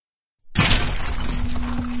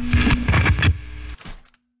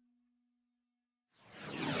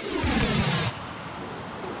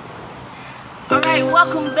Alright,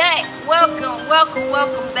 welcome back. Welcome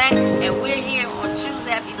back. And we're here on Choose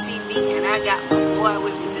Happy TV, and I got my boy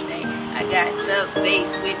with me today. I got Chuck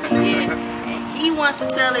Bates with me here, and he wants to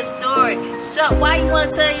tell his story. Chuck, why you want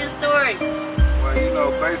to tell your story? Well, you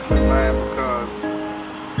know, basically, man, because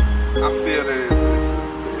I feel that it's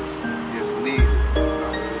needed. You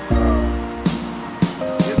know,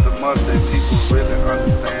 it's a must that people really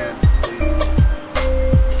understand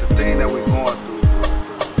the thing that we're going through.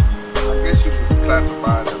 I guess you could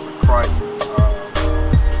classify it as a crisis.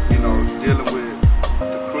 You know, dealing with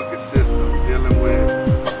the crooked system, dealing with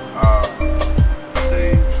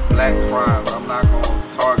the black crimes. I'm not going to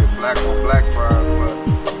target black on black crime, but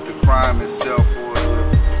the crime itself, or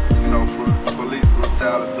you know, police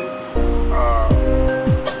brutality.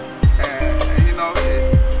 And you know,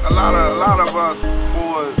 a lot of us,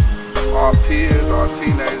 for our peers, our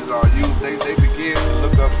teenagers, our youth, they begin to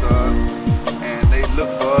look up to us, and they look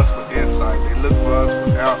for us for insight. They look for us for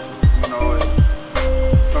answers. You know, and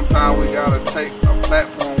sometimes we gotta take a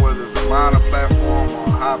platform, whether it's a minor platform or a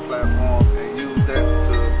high platform, and use that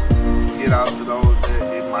to get out to those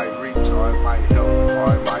that it might reach, or it might help,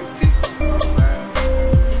 or it might teach. You know what I'm saying?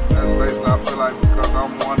 That's basically, I feel like, because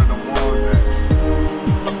I'm one of the ones that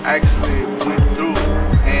actually went through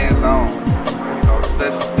hands-on, you know,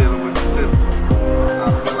 especially dealing with the system. And I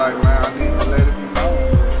feel like, man, I need to let it be known.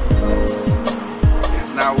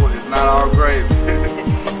 It's not all gravy.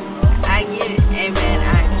 I get it. Hey, man,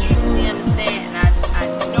 I truly understand. And I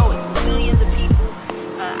know it's millions of people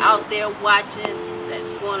out there watching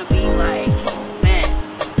that's going to be like, man,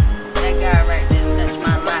 that guy right there touched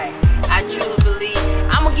my life. I truly believe.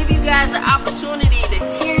 I'm going to give you guys an opportunity to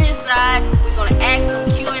hear his side. We're going to ask some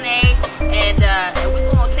Q&A, and we're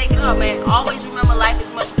going to take it up, man. Always remember, life is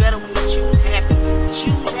much better when you choose happy.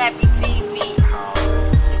 Choose Happy TV.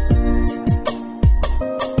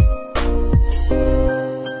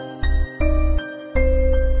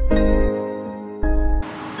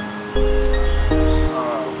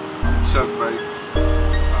 Chuck Bates,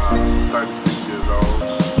 36 years old,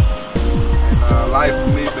 and life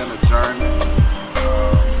for me been a journey.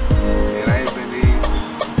 It ain't been easy,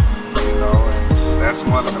 you know, and that's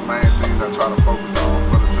one of the main things I try to focus on,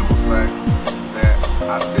 for the simple fact that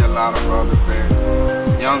I see a lot of brothers,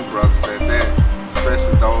 that young brothers at that,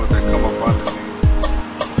 especially those that come up under me,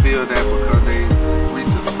 feel that because they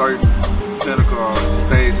reach a certain pinnacle or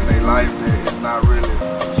stage in their life that it's not really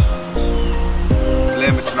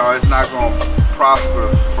limits, you know, it's not going to prosper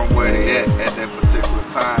from where they at that particular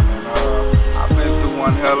time. And I've been through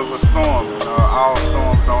one hell of a storm, and all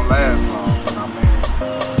storms don't last long. And I mean,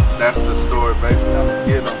 that's the story basically I'm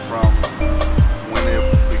getting from when it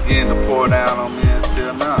began to pour down on me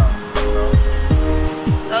until now. You know?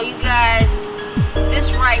 So you guys, this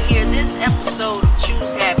right here, this episode of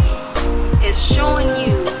Choose Happy is showing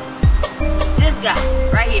you, this guy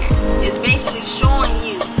right here is basically showing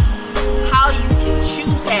you how you can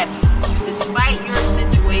choose happy despite your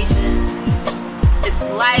situation. It's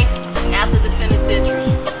life after the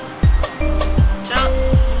penitentiary. Chuck?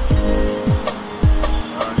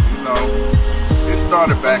 You know, it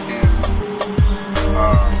started back in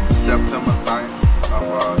September 9th of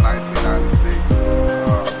 1996.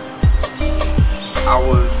 I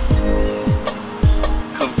was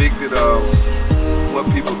convicted of what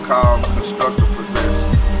people call constructive possession.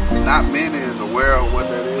 Not many is aware of what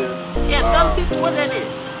that is. Yeah, tell people what that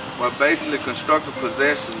is. Well, basically, constructive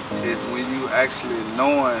possession is when you actually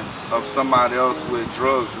knowing of somebody else with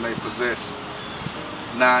drugs in their possession.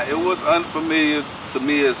 Now, it was unfamiliar to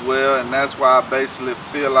me as well, and that's why I basically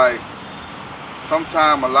feel like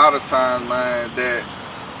a lot of times, man, that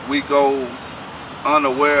we go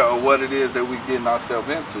unaware of what it is that we getting ourselves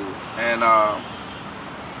into.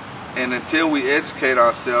 And until we educate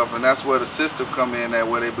ourselves, and that's where the system come in at,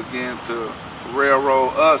 where they begin to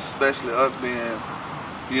railroad us, especially us being,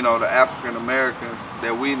 you know, the African Americans,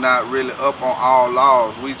 that we not really up on all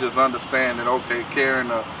laws. We just understand that, okay,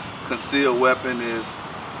 carrying a concealed weapon is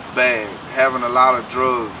bad, having a lot of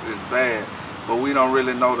drugs is bad, but we don't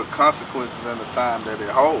really know the consequences and the time that it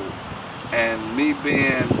holds. And me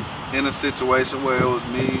being in a situation where it was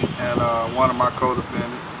me and one of my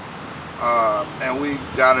co-defendants, and we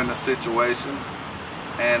got in a situation,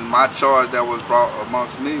 and my charge that was brought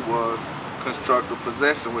amongst me was constructive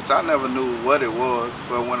possession, which I never knew what it was.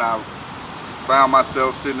 But when I found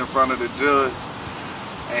myself sitting in front of the judge,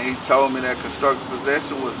 and he told me that constructive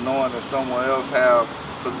possession was knowing that someone else have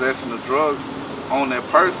possession of drugs on their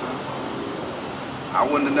person, I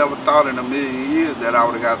wouldn't have never thought in a million years that I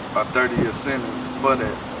would have got a 30-year sentence for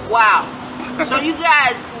that. Wow. So you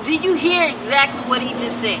guys, did you hear exactly what he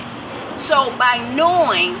just said? So by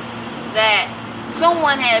knowing that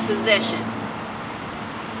someone had possession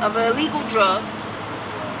of an illegal drug.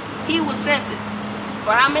 He was sentenced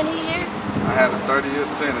for how many years? I had a 30-year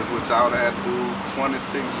sentence, which I would have had to do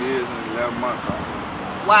 26 years and 11 months on.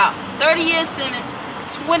 Wow, 30-year sentence,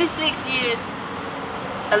 26 years,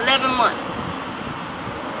 11 months.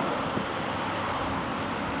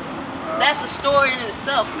 That's a story in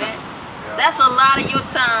itself, man. Yeah. That's a lot of your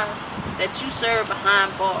time that you serve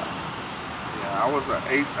behind bars. Yeah,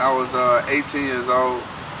 I was 18 years old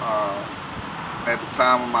at the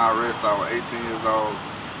time of my arrest. I was 18 years old,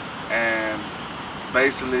 and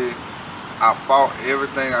basically I fought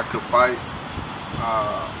everything I could fight.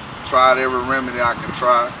 Tried every remedy I could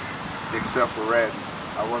try, except for ratting.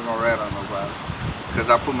 I wasn't gonna rat on nobody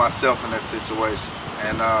because I put myself in that situation.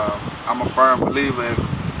 And I'm a firm believer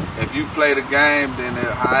if you play the game, then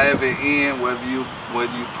however it ends, whether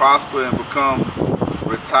you prosper and become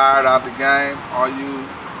retired out the game, or you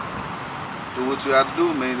do what you have to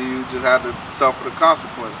do, meaning you just have to suffer the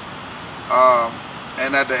consequences.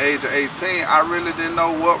 And at the age of 18, I really didn't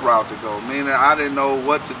know what route to go, meaning I didn't know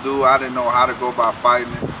what to do. I didn't know how to go about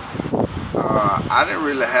fighting it. I didn't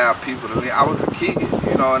really have people to lean. I was a kid,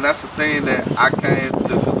 you know, and that's the thing that I came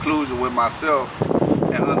to the conclusion with myself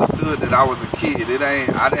and understood that I was a kid.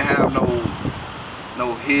 I didn't have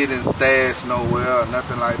no hidden stash nowhere or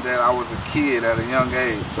nothing like that. I was a kid at a young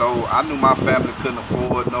age, so I knew my family couldn't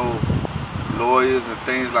afford no lawyers and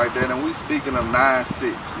things like that. And we speaking of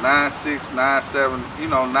 9'6", 9'6", 9'7", you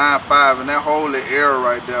know, 9'5", and that whole era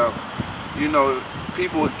right there. You know,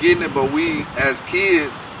 people were getting it, but we as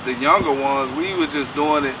kids, the younger ones, we were just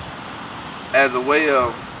doing it as a way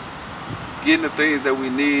of getting the things that we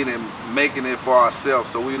need and making it for ourselves,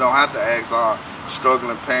 so we don't have to ask our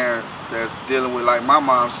struggling parents that's dealing with, like my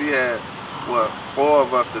mom, she had, what, 4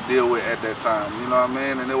 of us to deal with at that time, you know what I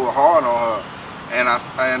mean, and it was hard on her,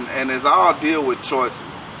 and it's all deal with choices,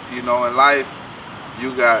 you know, in life,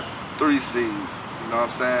 you got 3 C's, you know what I'm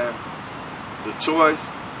saying, the choice,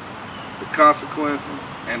 the consequences,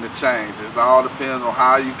 and the change. It all depends on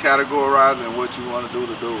how you categorize and what you want to do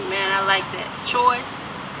it. Man, I like that. Choice,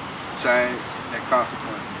 change, and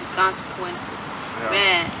consequences. Consequences. Yeah.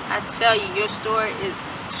 Man, I tell you, your story is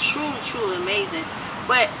truly, truly amazing.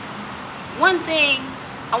 But one thing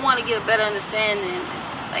I want to get a better understanding is,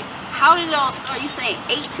 like, how did it all start? You saying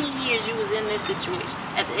 18 years you was in this situation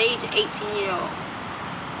at the age of 18-year-old.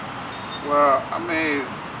 Well, I mean,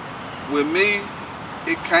 with me,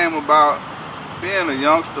 it came about being a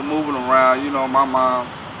youngster moving around. You know, my mom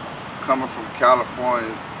coming from California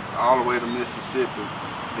all the way to Mississippi,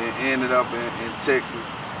 then ended up in Texas.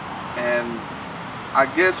 And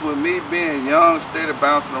I guess with me being young, steady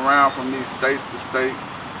bouncing around from these states to state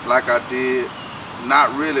like I did, not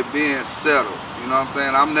really being settled, you know what I'm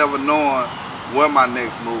saying? I'm never knowing where my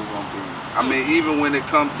next move gonna be. I mean, even when it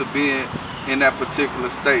comes to being in that particular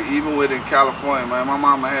state, even within California, man, my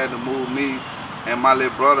mama had to move me and my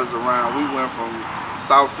little brothers around. We went from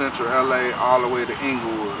South Central LA all the way to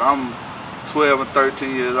Inglewood. I'm 12 and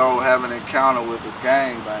 13 years old having an encounter with a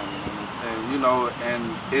gangbanging. And you know, and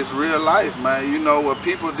it's real life, man. You know, what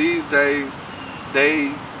people these days,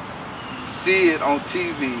 they see it on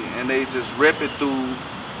TV and they just rep it through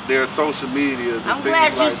their social medias. I'm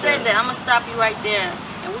glad you said that. I'm going to stop you right there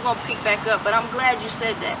and we're going to pick back up. But I'm glad you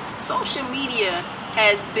said that. Social media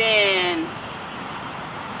has been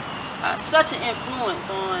such an influence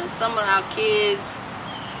on some of our kids,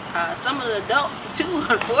 some of the adults too,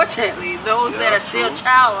 unfortunately, those that are still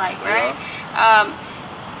childlike, right?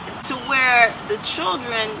 To where the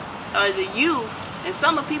children or the youth and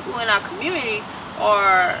some of the people in our community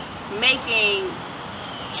are making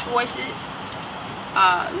choices,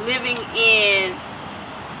 living in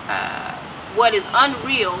what is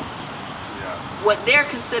unreal, what they're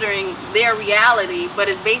considering their reality, but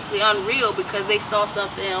it's basically unreal because they saw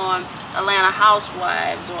something on Atlanta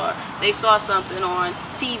Housewives, or they saw something on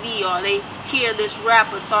TV, or they hear this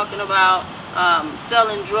rapper talking about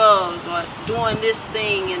selling drugs or doing this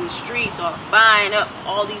thing in the streets or buying up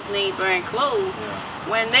all these name-brand clothes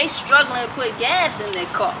when they struggling to put gas in their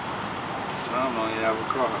car. Some don't even have a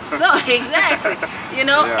car. So exactly, you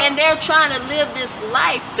know, and they're trying to live this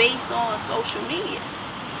life based on social media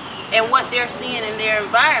and what they're seeing in their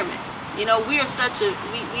environment. You know, we're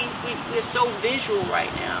we're so visual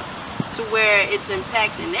right now to where it's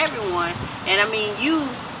impacting everyone. And I mean, you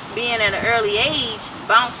being at an early age,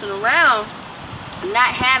 bouncing around,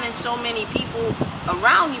 not having so many people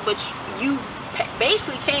around you, but you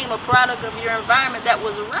basically came a product of your environment that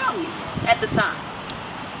was around you at the time.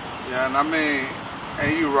 Yeah, and I mean,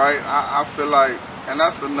 and you're right, I feel like, and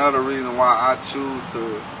that's another reason why I choose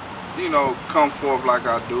to you know, come forth like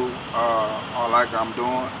I do, or like I'm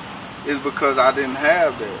doing, is because I didn't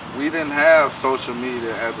have that. We didn't have social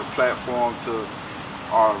media as a platform to,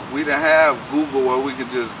 or we didn't have Google where we could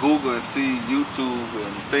just Google and see YouTube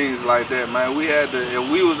and things like that, man. We had to,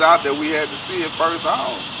 if we was out there, we had to see it first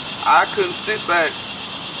on. I couldn't sit back,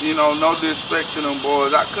 you know, no disrespect to them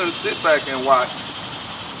boys, I couldn't sit back and watch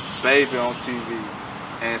Baby on TV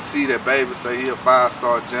and see that Baby say he a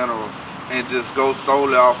 5-star general and just go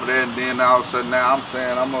solely off of that, and then all of a sudden now I'm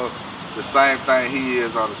saying I'm the same thing he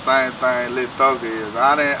is, or the same thing Lil Thugger is.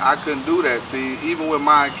 I couldn't do that. See, even with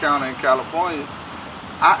my encounter in California,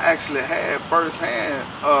 I actually had firsthand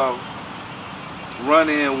of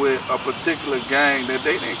run-in with a particular gang that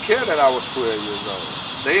they didn't care that I was 12 years old.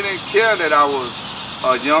 They didn't care that I was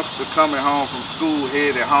a youngster coming home from school,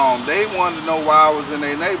 headed home. They wanted to know why I was in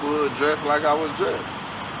their neighborhood dressed like I was dressed.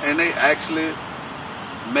 And they actually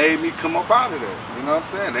made me come up out of there. You know what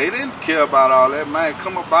I'm saying? They didn't care about all that. Man,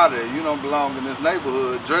 come up out of there. You don't belong in this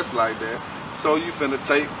neighborhood dressed like that. So you finna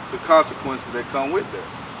take the consequences that come with that.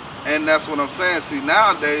 And that's what I'm saying. See,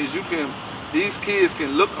 nowadays these kids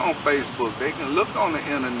can look on Facebook, they can look on the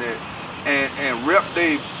internet and rep,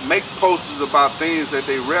 they make posters about things that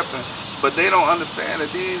they repping, but they don't understand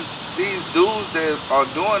that these dudes that are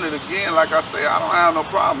doing it, again, like I say, I don't have no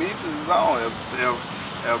problem. Each is his own.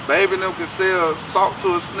 If Baby them can sell salt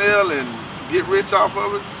to a snail and get rich off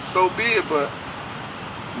of it, so be it. But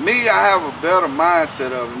me, I have a better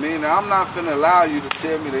mindset of it. Meaning, I'm not finna allow you to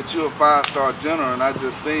tell me that you're a 5-star general and I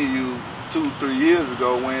just seen you 2-3 years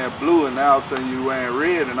ago wearing blue and now all of a sudden you wearing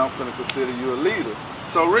red and I'm finna consider you a leader.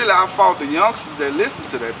 So really, I fought the youngsters that listen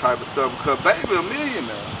to that type of stuff, because Baby a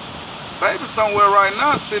millionaire. Baby somewhere right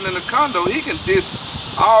now sitting in a condo. He can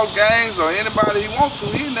diss all gangs or anybody he wants to.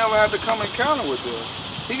 He never had to come encounter with them.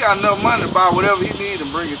 He got enough money to buy whatever he needs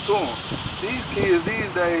and bring it to him. These kids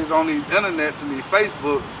these days on these internets and these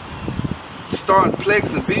Facebook starting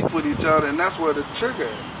plex and beef with each other, and that's where the trigger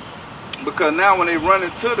is. Because now when they run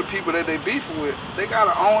into the people that they beefing with, they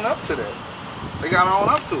gotta own up to that. They gotta own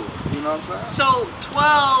up to it. You know what I'm saying? So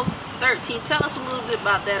 12, 13, tell us a little bit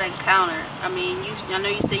about that encounter. I mean, I know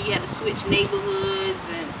you said you had to switch neighborhoods,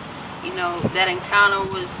 and you know that encounter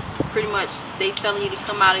was pretty much they telling you to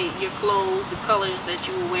come out of your clothes, the colors that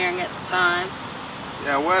you were wearing at the time.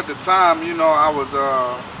 Yeah, well, at the time, you know, I was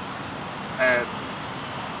at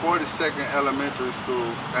 42nd Elementary School.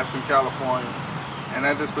 That's in California. And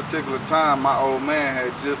at this particular time, my old man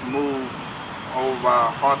had just moved over by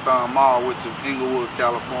Hawthorne Mall, which is Inglewood,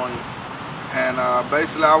 California. And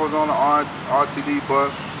basically, I was on the RTD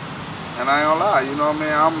bus, and I ain't gonna lie, you know what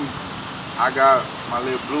I mean? I got my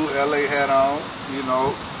little blue LA hat on, you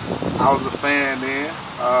know. I was a fan then.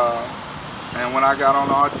 And when I got on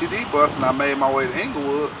the RTD bus and I made my way to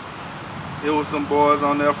Inglewood, it was some boys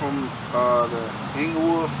on there from the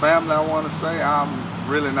Inglewood family, I want to say. I'm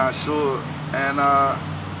really not sure. And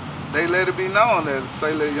they let it be known that,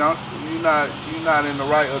 say, little youngster, you're not in the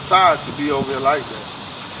right attire to be over here like that.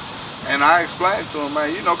 And I explained to him, man,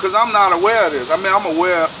 you know, because I'm not aware of this. I mean, I'm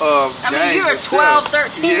aware of gangs. I mean, you're 12,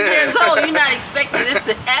 13 years old. You're not expecting this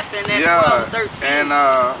to happen at 12, 13.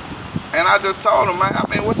 And I just told him, man, I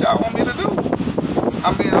mean, what y'all want me to do?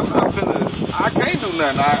 I mean, I'm not finna, I can't do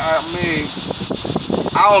nothing. I mean,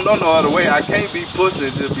 I don't know no other way. I can't be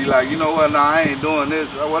pussy and just be like, you know what, no, I ain't doing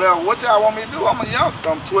this or whatever. What y'all want me to do? I'm a youngster.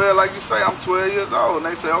 I'm 12, like you say, I'm 12 years old.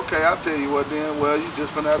 And they say, okay, I'll tell you what then. Well, you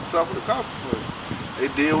just finna have to suffer the consequences. They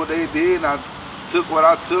did what they did, and I took what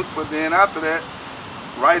I took. But then after that,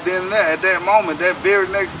 right then and there, at that moment, that very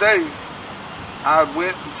next day, I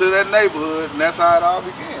went to that neighborhood, and that's how it all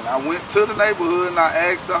began. I went to the neighborhood and I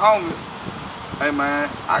asked the homies, hey man,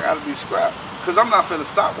 I gotta be scrapped, because I'm not finna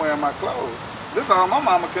stop wearing my clothes. This is all my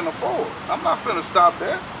mama can afford. I'm not finna stop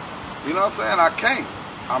that. You know what I'm saying? I can't.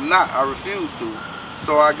 I'm not. I refuse to.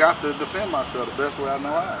 So I got to defend myself the best way I know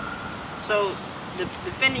how. So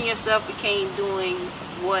defending yourself became doing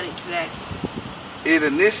what exactly? It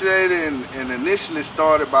initiated and initially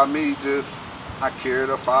started by me I carried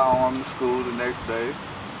a firearm to school the next day.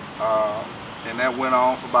 And that went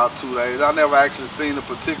on for about 2 days. I never actually seen the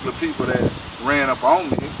particular people that ran up on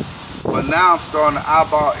me. But now I'm starting to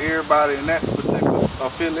eyeball everybody in that particular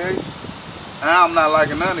affiliation. And I'm not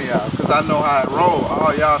liking none of y'all, because I know how it roll,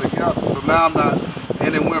 all y'all together. So now I'm not,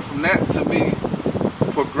 and it went from that to me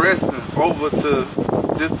progressing over to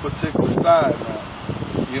this particular side now.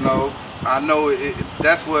 You know, I know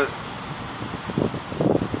that's what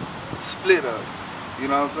split us. You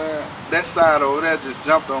know what I'm saying? That side over there just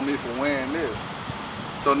jumped on me for wearing this.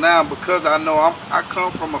 So now, because I know I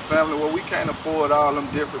come from a family where we can't afford all them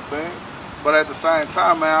different things, but at the same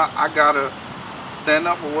time, man, I gotta stand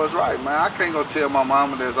up for what's right, man. I can't go tell my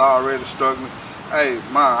mama that's already struggling, hey,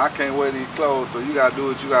 ma, I can't wear these clothes, so you gotta do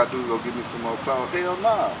what you gotta do to go get me some more clothes. Hell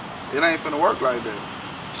no. It ain't finna work like that.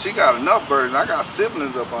 She got enough burden. I got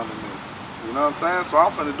siblings up under me. You know what I'm saying? So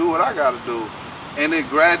I'm finna do what I gotta do. And it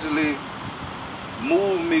gradually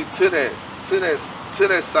moved me to that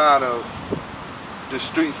side of the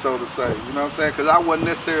street, so to say. You know what I'm saying? Because I wasn't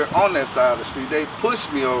necessarily on that side of the street. They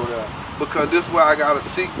pushed me over there because this is where I gotta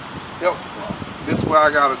seek help from. This is where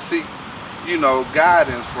I gotta seek, you know,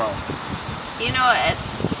 guidance from. You know,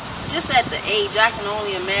 just at the age, I can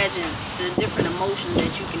only imagine the different emotions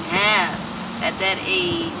that you can have at that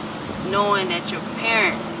age, knowing that your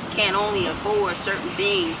parents can't only afford certain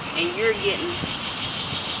things and you're getting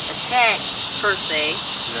attacked, per se,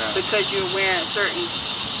 because you're wearing a certain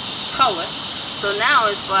color. So now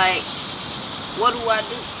it's like, what do I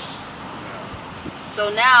do?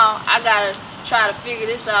 So now I gotta try to figure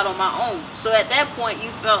this out on my own. So at that point, you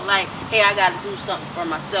felt like, hey, I gotta do something for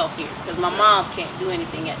myself here, because my mom can't do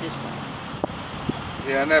anything at this point.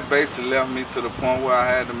 Yeah, and that basically left me to the point where I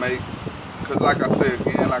had to make, because like I said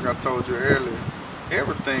again, like I told you earlier,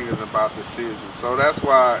 everything is about decisions. So that's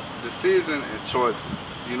why decision and choices.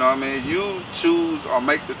 You know what I mean? You choose or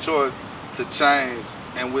make the choice to change,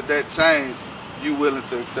 and with that change, you willing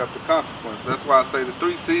to accept the consequence. That's why I say the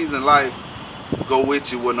 3 C's in life go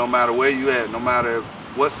with you no matter where you at, no matter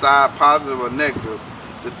what side, positive or negative.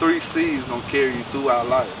 The 3 C's gonna carry you throughout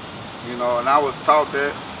life. You know, and I was taught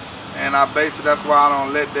that, and I basically, that's why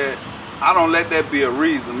I don't let that be a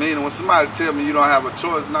reason. Meaning when somebody tell me you don't have a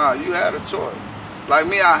choice, nah, you had a choice. Like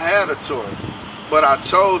me, I had a choice, but I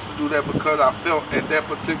chose to do that because I felt at that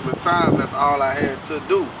particular time that's all I had to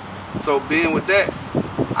do. So being with that,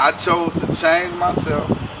 I chose to change myself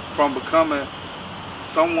from becoming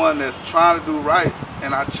someone that's trying to do right,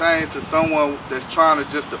 and I changed to someone that's trying to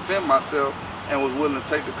just defend myself and was willing to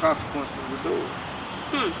take the consequences to do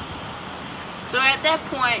it. So at that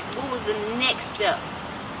point, what was the next step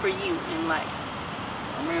for you in life?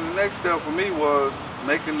 I mean, the next step for me was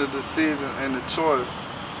making the decision and the choice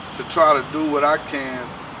to try to do what I can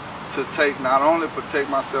to take, not only protect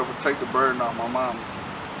myself, but take the burden off my mama.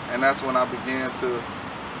 And that's when I began to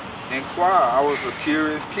inquire. I was a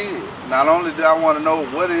curious kid. Not only did I want to know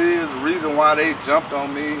what it is, the reason why they jumped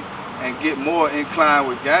on me and get more inclined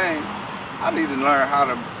with gangs, I need to learn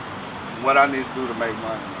what I need to do to make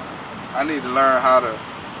money. I need to learn how to,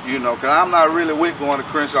 you know, because I'm not really with going to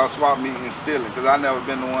Crenshaw swap meet and stealing, because I've never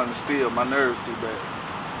been the one to steal. My nerves too bad.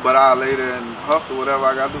 But I'll lay there and hustle whatever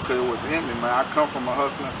I got to do because it was in me, man. I come from a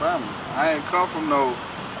hustling family. I ain't come from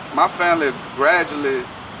my family gradually,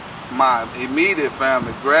 my immediate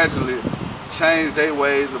family gradually changed their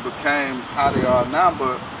ways and became how they are now.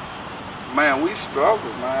 But man, we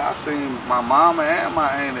struggled, man. I seen my mama and my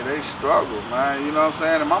auntie, they struggled, man. You know what I'm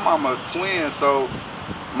saying? And my mama a twin, so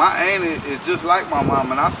my auntie is just like my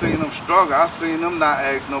mama, and I seen them struggle. I seen them not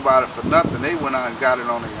ask nobody for nothing. They went out and got it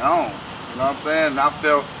on their own. You know what I'm saying? And I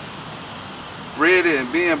felt ready, and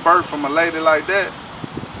being birthed from a lady like that,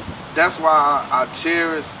 that's why I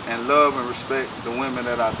cherish and love and respect the women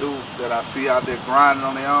that I do, that I see out there grinding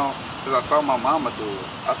on their own, because I saw my mama do it.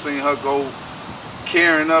 I seen her go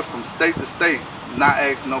carrying us from state to state, not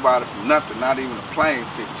asking nobody for nothing, not even a plane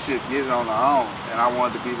ticket. She'd get it on her own. And I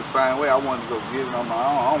wanted to be the same way. I wanted to go get it on my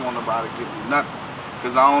own. I don't want nobody to give me nothing,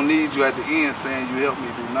 because I don't need you at the end saying you helped me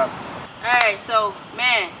do nothing. All right, so,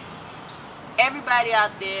 man, everybody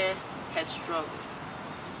out there has struggled.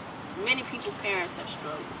 Many people's parents have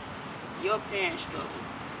struggled. Your parents struggled.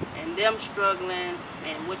 And them struggling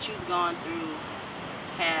and what you've gone through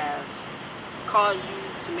have caused you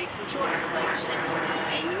to make some choices, like you said.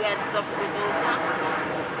 And you had to suffer with those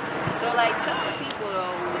consequences. So, like, tell the people,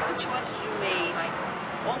 though, with the choices you made, like,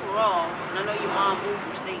 overall, and I know your mom moved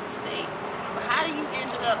from state to state, but how do you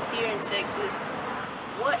end up here in Texas?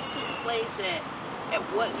 What took place at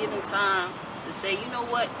what given time to say, you know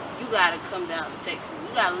what, you got to come down to Texas.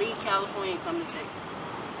 You got to leave California and come to Texas?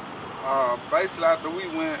 Basically, after we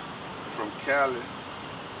went from Cali,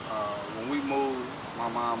 when we moved, my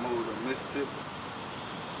mom moved to Mississippi.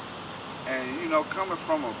 And, you know, coming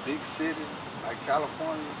from a big city like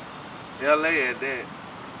California, LA at that,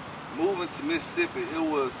 moving to Mississippi, it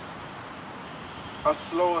was a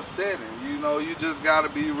slower setting. You know, you just got to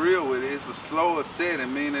be real with it. It's a slower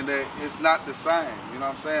setting, meaning that it's not the same. You know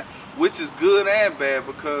what I'm saying? Which is good and bad,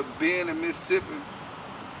 because being in Mississippi,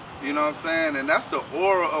 you know what I'm saying? And that's the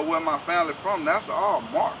aura of where my family from. That's all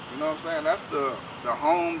Mark. You know what I'm saying? That's the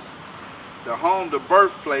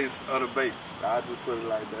birthplace of the Bates. I just put it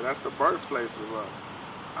like that. That's the birthplace of us.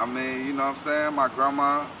 I mean, you know what I'm saying? My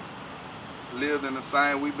grandma lived in the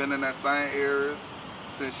same, we've been in that same area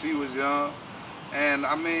since she was young. And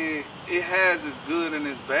I mean, it has its good and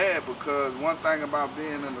its bad, because one thing about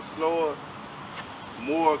being in a slower,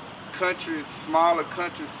 more country, smaller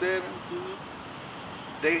country setting,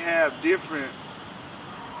 they have different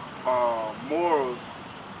morals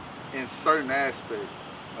in certain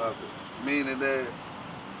aspects of it, meaning that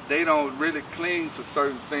they don't really cling to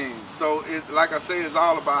certain things. So it, like I say, it's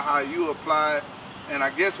all about how you apply it. And I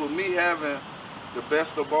guess with me having the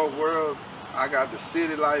best of both worlds, I got the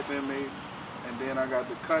city life in me, and then I got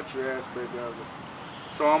the country aspect of it.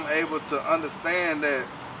 So I'm able to understand that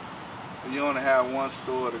you only have one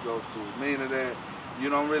store to go to, meaning that you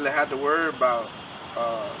don't really have to worry about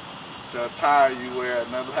the attire you wear,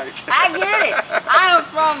 nothing like that. I get it. I am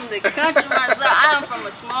from the country myself. I am from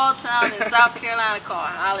a small town in South Carolina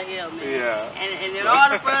called Holly Hill, man. Yeah. And in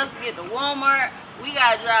order for us to get to Walmart, we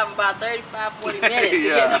got to drive about 35, 40 minutes to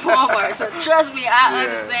get to Walmart. So trust me, I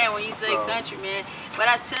understand when you say country, man. But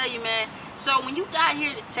I tell you, man, so when you got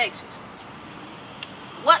here to Texas,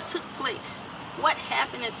 what took place? What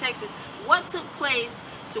happened in Texas? What took place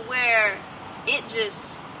to where it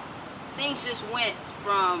just, things just went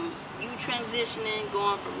from you transitioning,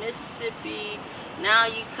 going from Mississippi, now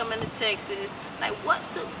you coming to Texas? Like, what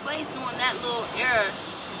took place during that little era,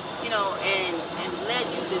 you know, and led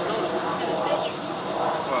you to go to the penitentiary?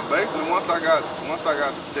 Well, basically, once I got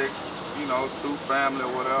to Texas, you know, through family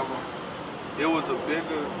or whatever, it was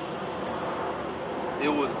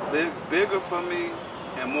bigger for me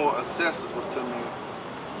and more accessible to me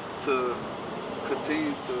to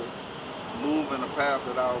continue to move in the path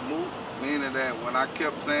that I was moving. Meaning that when I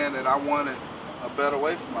kept saying that I wanted a better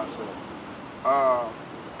way for myself.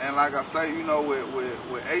 And like I say, you know,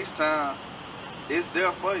 with H-Town, it's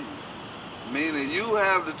there for you. Meaning you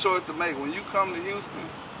have the choice to make. When you come to Houston,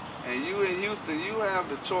 and you in Houston, you have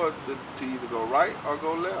the choice to either go right or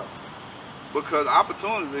go left. Because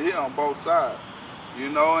opportunities are here on both sides. You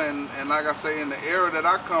know, and like I say, in the era that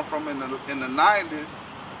I come from in the 90s,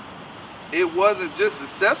 it wasn't just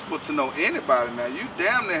accessible to know anybody. Now, you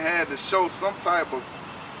damn near had to show some type of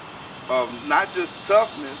not just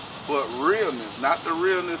toughness, but realness. Not the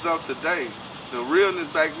realness of today. The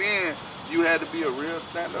realness back then, you had to be a real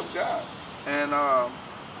stand-up guy. And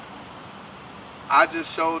I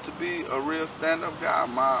just showed to be a real stand-up guy.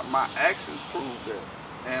 My actions proved that.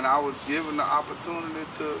 And I was given the opportunity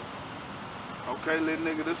to, okay, little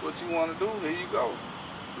nigga, this is what you want to do. Here you go.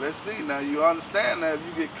 Let's see. Now, you understand that if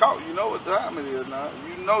you get caught, you know what time it is now.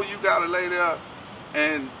 You know you got to lay there,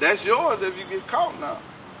 and that's yours if you get caught now.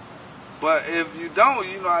 But if you don't,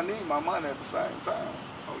 you know I need my money at the same time.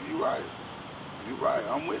 Oh, you right. You right.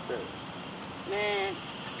 I'm with that. Man,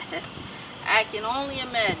 I can only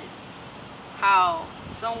imagine how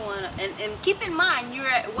someone, and keep in mind, you're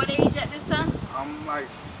at what age at this time? I'm like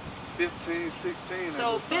 15, 16.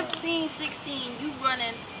 So 15, 16, you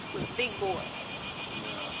running with big boys.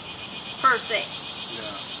 Per se.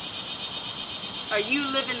 Yeah. Are you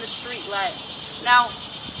living the street life? Now,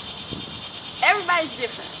 everybody's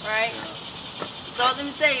different, right? Yeah. So let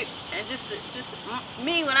me tell you, and just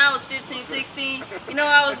me when I was 15, 16, you know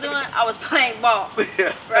what I was doing? I was playing ball,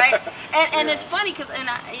 right? And it's funny because,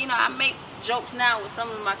 I make jokes now with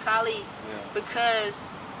some of my colleagues because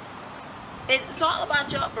it's all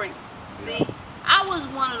about your upbringing. See, I was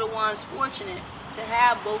one of the ones fortunate to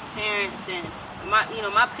have both parents, and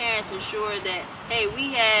my parents ensured that, hey,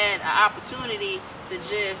 we had an opportunity to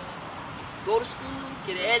just go to school,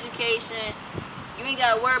 get an education. You ain't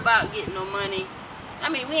got to worry about getting no money. I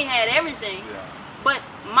mean, we ain't had everything, but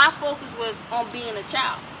my focus was on being a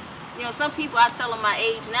child. You know, some people, I tell them my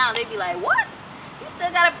age now, they be like, what? You still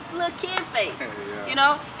got a little kid face, you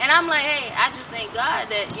know? And I'm like, hey, I just thank God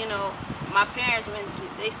that, you know, my parents, when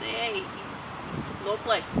they say, hey, go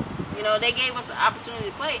play. You know, they gave us an opportunity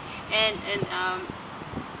to play, and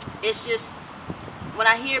it's just, when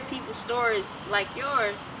I hear people's stories like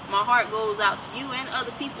yours, my heart goes out to you and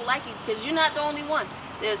other people like you, because you're not the only one.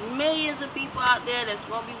 There's millions of people out there that's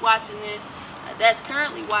going to be watching this, that's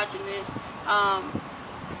currently watching this,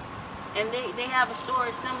 and they have a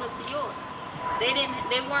story similar to yours.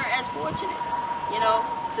 They weren't as fortunate, you know,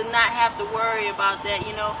 to not have to worry about that,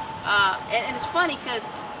 you know. And it's funny because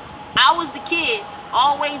I was the kid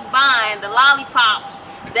always buying the lollipops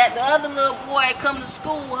that the other little boy come to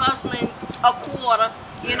school hustling a quarter,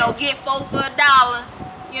 you know, get 4 for $1,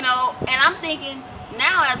 you know. And I'm thinking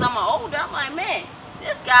now, as I'm older, I'm like, man,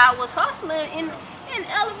 this guy was hustling in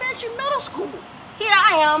elementary, middle school. Here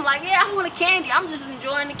I am, like, yeah, I want a candy. I'm just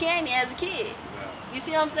enjoying the candy as a kid. You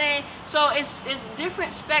see what I'm saying? So it's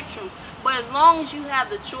different spectrums, but as long as you have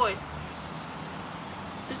the choice,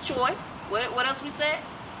 What else we said?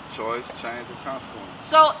 Choice, change, and consequence.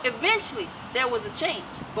 So eventually there was a change,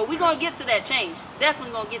 but we're gonna get to that change.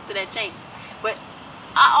 Definitely gonna get to that change. But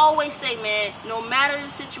I always say, man, no matter the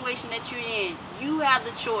situation that you're in, you have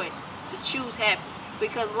the choice to choose happy,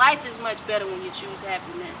 because life is much better when you choose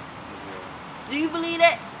happy, man. Yeah. Do you believe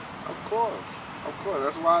that? Of course.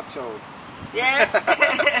 That's why I chose. Yeah.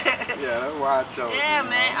 Yeah, that's why I chose. Yeah,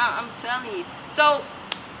 man, I'm telling you. So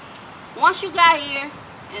once you got here,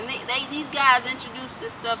 and these guys introduced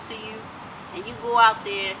this stuff to you, and you go out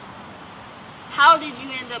there, how did you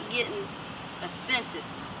end up getting a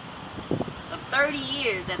sentence of 30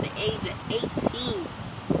 years at the age of 18?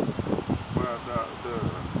 Well,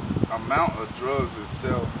 the amount of drugs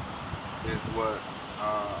itself is what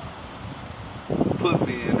put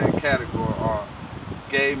me in that category, or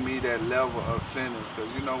gave me that level of sentence.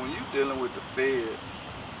 Because, you know, when you're dealing with the feds,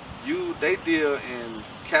 they deal in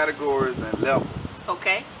categories and levels.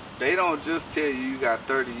 Okay. They don't just tell you got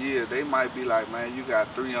 30 years. They might be like, man, you got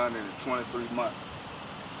 323 months.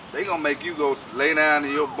 They gonna make you go lay down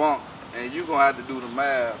in your bunk, and you gonna have to do the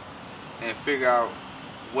math and figure out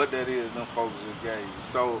what that is them folks just gave you.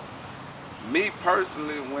 So, me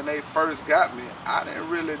personally, when they first got me, I didn't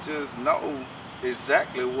really just know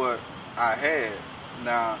exactly what I had.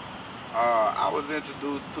 Now, I was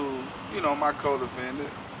introduced to, you know, my co-defendant,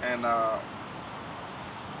 and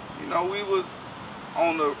you know, we was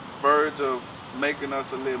on the verge of making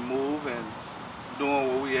us a little move and doing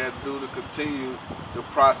what we had to do to continue the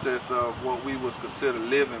process of what we was considered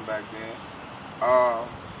living back then.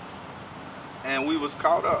 And we was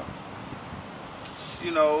caught up.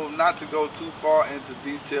 You know, not to go too far into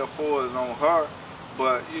detail for us on her,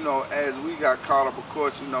 but, you know, as we got caught up, of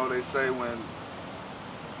course, you know, they say when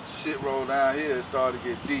shit rolled down here, it started to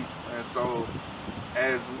get deep. And so,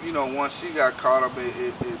 as, you know, once she got caught up,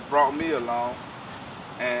 it brought me along.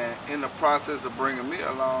 And in the process of bringing me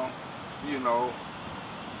along, you know,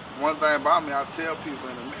 one thing about me, I tell people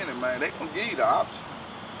in a minute, man, they gonna give you the option.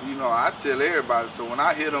 You know, I tell everybody. So when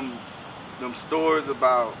I hear them stories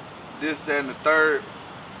about this, that, and the third,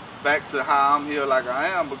 back to how I'm here like I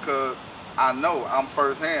am, because I know, I'm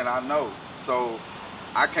firsthand, I know. So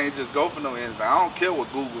I can't just go for no anything. I don't care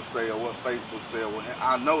what Google say or what Facebook say.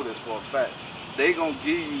 I know this for a fact. They gonna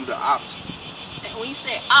give you the option. And when you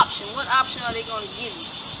say option, what option are they gonna give you?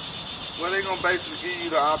 Well, they're going to basically give you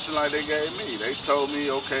the option like they gave me. They told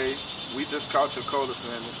me, okay, we just caught your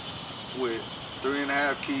co-defendant with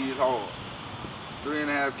 3.5 keys hard.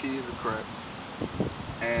 3.5 keys of crack.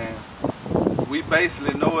 And we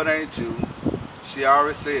basically know it ain't you. She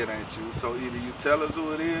already said it ain't you. So either you tell us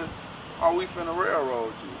who it is, or we finna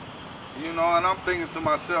railroad you. You know, and I'm thinking to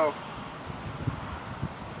myself,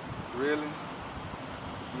 really?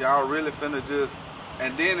 Y'all really finna just...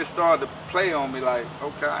 And then it started to play on me like,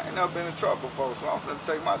 okay, I ain't never been in trouble before, so I'm finna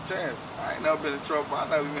take my chance. I ain't never been in trouble before. I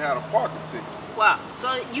never even had a parking ticket. Wow. So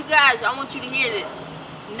you guys, I want you to hear this.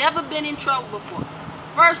 Never been in trouble before.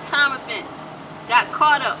 First time offense. Got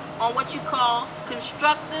caught up on what you call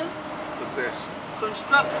constructive possession.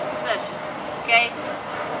 Constructive possession. Okay?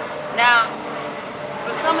 Now,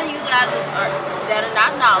 for some of you guys that are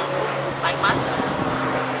not knowledgeable, like myself,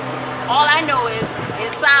 all I know is it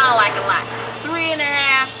sounds like a lot.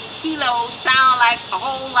 3.5 kilos sound like a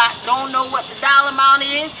whole lot. Don't know what the dollar amount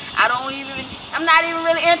is. I'm not even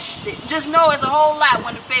really interested. Just know it's a whole lot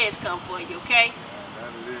when the feds come for you, okay?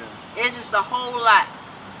 Yeah, it's just a whole lot.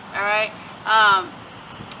 Alright?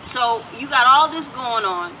 So you got all this going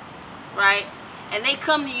on, right? And they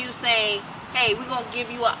come to you saying, hey, we're gonna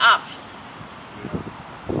give you an option.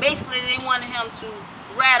 Yeah. Basically they wanted him to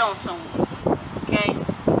rat on someone. Okay?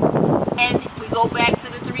 And we go back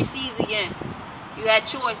to the 3 C's again. You had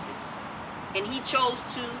choices, and he chose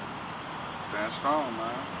to stand strong,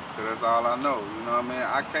 man. Cause that's all I know. You know what I mean?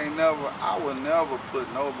 I would never put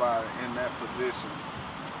nobody in that position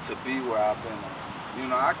to be where I've been at. You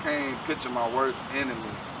know, I can't picture my worst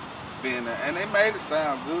enemy being there. And they made it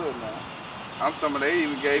sound good, man. I'm talking about they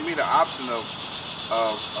even gave me the option of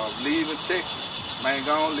leaving Texas. Man,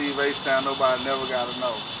 go on, leave H-Town. Nobody never got to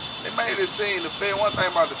know. They made it seem, one thing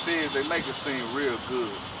about the feds, they make it seem real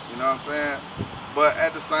good. You know what I'm saying? But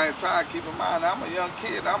at the same time, keep in mind, I'm a young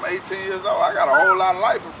kid. I'm 18 years old. I got a whole lot of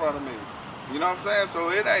life in front of me. You know what I'm saying?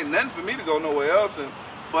 So it ain't nothing for me to go nowhere else.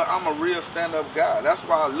 But I'm a real stand-up guy. That's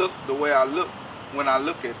why I look the way I look when I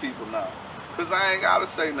look at people now. Because I ain't got to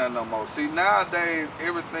say nothing no more. See, nowadays,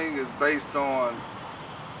 everything is based on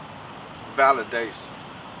validation.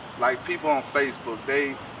 Like people on Facebook,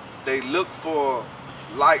 they look for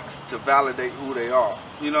likes to validate who they are.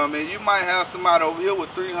 You know what I mean? You might have somebody over here with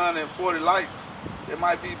 340 likes. It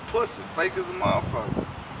might be pussy, fake as a motherfucker.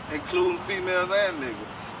 including females and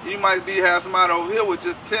niggas. You might have somebody over here with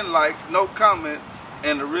just 10 likes, no comment,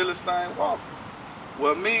 and the realest thing walking.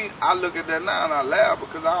 Well, me, I look at that now and I laugh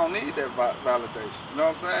because I don't need that validation. You know what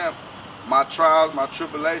I'm saying? My trials, my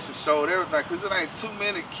tribulations showed everything because it ain't too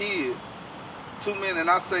many kids. Too many, and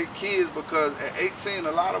I say kids because at 18,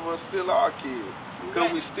 a lot of us still are kids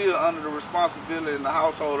because we still under the responsibility in the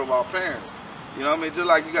household of our parents. You know what I mean? Just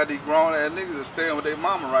like you got these grown-ass niggas that staying with their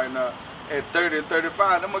mama right now at 30 and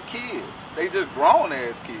 35, them are kids. They just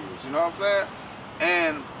grown-ass kids, you know what I'm saying?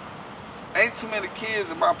 And ain't too many kids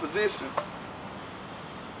in my position.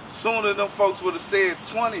 Sooner them folks would have said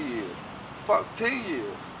 20 years, fuck 10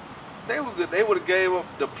 years. They would have gave up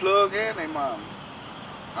the plug and their mama.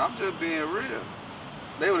 I'm just being real.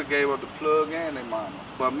 They would have gave up the plug and their mama.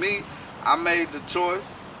 But me, I made the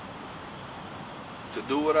choice to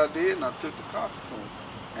do what I did, and I took the consequences.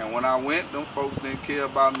 And when I went, them folks didn't care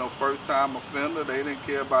about no first-time offender. They didn't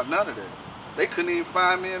care about none of that. They couldn't even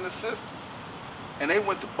find me in the system. And they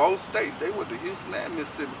went to both states. They went to Houston and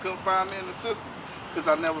Mississippi. Couldn't find me in the system because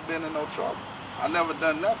I never been in no trouble. I never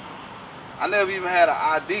done nothing. I never even had an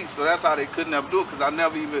ID, so that's how they couldn't ever do it, because I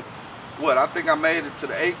never even, I think I made it to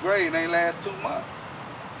the 8th grade and they last 2 months.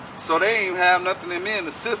 So they didn't even have nothing in me in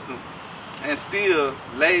the system and still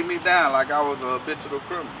laid me down like I was a habitual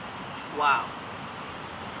criminal. Wow.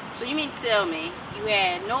 So you mean to tell me you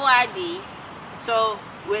had no ID, so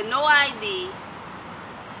with no ID,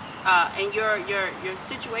 and your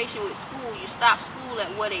situation with school, you stopped school at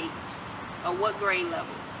what age? Or what grade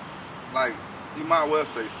level? Like, you might well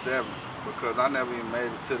say 7, because I never even made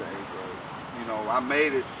it to the 8th grade. You know, I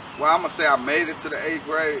made it, I'm going to say I made it to the 8th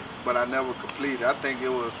grade, but I never completed. I think it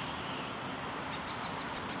was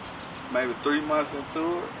maybe 3 months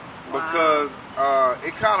into it. Wow. Because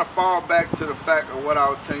it kind of fall back to the fact of what I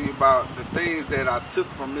was telling you about, the things that I took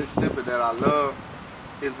from Mississippi that I love,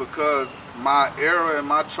 is because my era and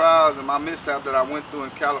my trials and my mishap that I went through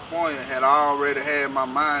in California had already had my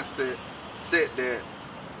mindset set that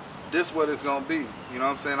this what it's gonna be. You know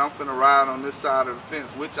what I'm saying? I'm finna ride on this side of the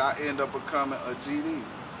fence, which I end up becoming a GD,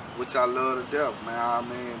 which I love to death, man. I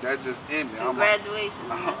mean, that just in me. Congratulations.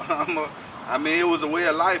 I mean, it was a way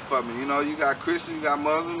of life for me. You know, you got Christian, you got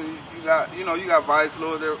Muslim, you got vice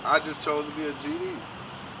lords. I just chose to be a GD,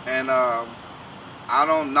 and I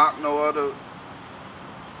don't knock no other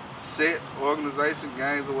sets, organization,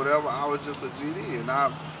 gangs, or whatever. I was just a GD, and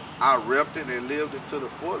I repped it and lived it to the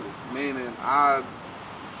fullest. Meaning,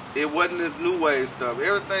 it wasn't this new wave stuff.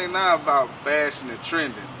 Everything now about fashion and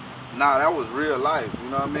trending. Nah, that was real life. You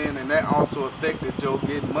know what I mean? And that also affected your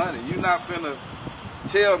getting money. You're not finna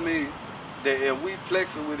tell me that if we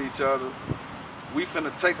plexing with each other, we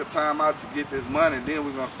finna take a time out to get this money, and then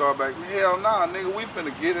we're gonna start back. Hell nah, nigga, we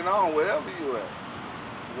finna get it on wherever you at.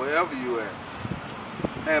 Wherever you at.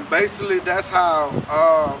 And basically that's how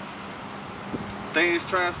things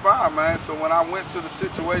transpire, man. So when I went to the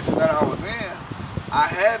situation that I was in, I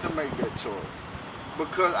had to make that choice.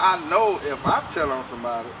 Because I know if I tell on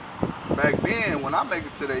somebody, back then when I make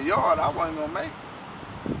it to their yard, I wasn't gonna make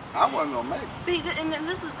it. I wasn't gonna make it. See, and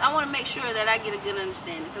this is, I want to make sure that I get a good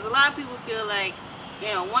understanding, because a lot of people feel like, you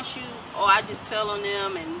know, once you, I just tell on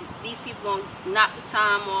them, and these people gonna knock the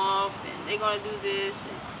time off, and they're gonna do this,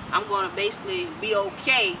 and I'm gonna basically be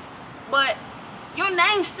okay. But your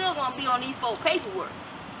name's still gonna be on these folk paperwork.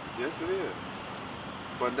 Yes, it is.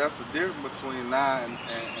 But that's the difference between now and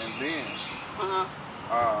then.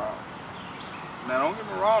 Now don't get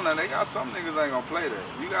me wrong, now they got some niggas ain't gonna play that.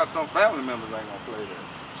 You got some family members ain't gonna play that.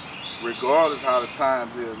 Regardless how the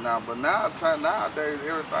times is now. But nowadays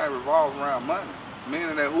everything revolves around money.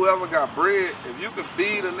 Meaning that whoever got bread, if you can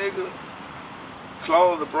feed a nigga,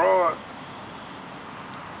 clothe abroad,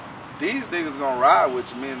 these niggas gonna ride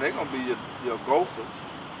with you, meaning they gonna be your gophers.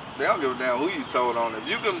 They don't give a damn who you told on. If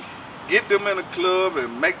you can get them in a club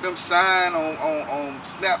and make them shine on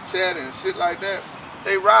Snapchat and shit like that,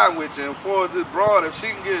 they ride with you. And for this broad, if she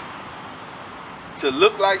can get to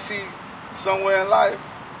look like she somewhere in life,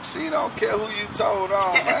 she don't care who you told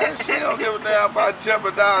on, man. She don't give a damn about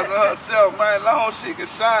jeopardizing herself, man. Long as she can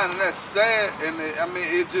shine, and that's sad. And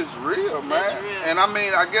it's just real, man. Real. And I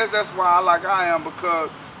mean, I guess that's why I am, because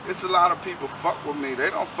it's a lot of people fuck with me. They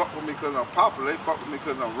don't fuck with me because I'm popular. They fuck with me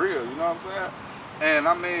because I'm real. You know what I'm saying? And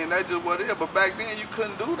I mean, that's just what it is. But back then, you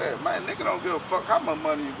couldn't do that, man. Nigga don't give a fuck how much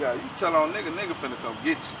money you got. You tell on nigga finna come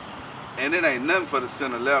get you. And it ain't nothing for to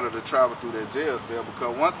send a letter to travel through that jail cell.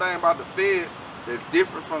 Because one thing about the feds that's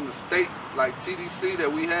different from the state, like TDC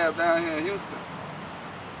that we have down here in Houston,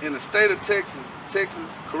 in the state of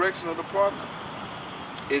Texas Correctional Department,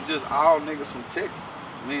 it's just all niggas from Texas.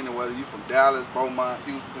 Meaning whether you from Dallas, Beaumont,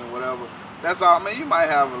 Houston, whatever, That's all. I mean, you might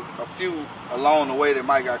have a few along the way that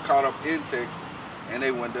might got caught up in Texas and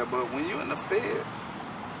they went there. But when you're in the feds,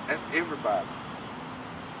 that's everybody.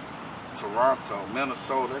 Toronto,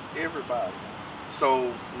 Minnesota, that's everybody.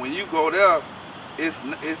 So when you go there, it's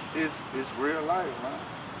real life, man.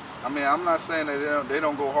 I mean, I'm not saying that they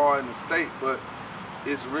don't go hard in the state, but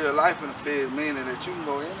it's real life in the feds, meaning that you can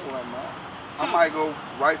go anywhere, man. I might go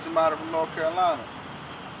write somebody from North Carolina.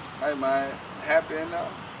 Hey, man, Happy in there?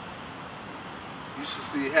 You should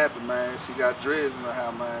see Happy, man. She got dreads in her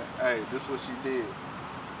hair, man. Hey, this is what she did.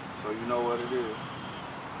 So you know what it is.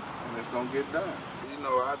 And it's going to get done. You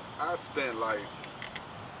know, I spent like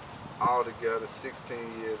altogether 16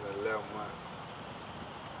 years and 11 months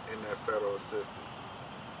in that federal system.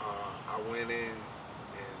 I went in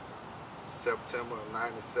September of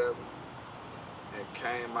 '97 and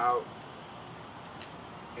came out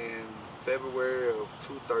in February of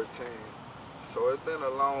 2013. So it's been a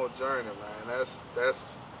long journey, man.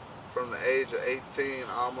 That's from the age of 18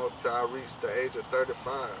 almost till I reached the age of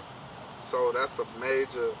 35. So that's a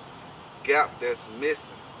major gap that's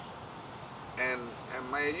missing. And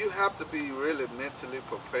man, you have to be really mentally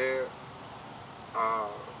prepared,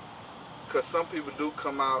 because some people do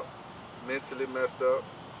come out mentally messed up,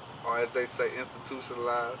 or as they say,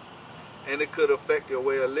 institutionalized, and it could affect your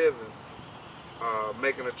way of living,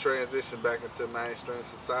 making a transition back into mainstream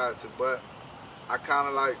society. But I kind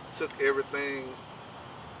of like took everything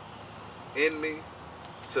in me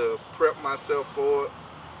to prep myself for it,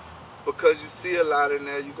 because you see a lot in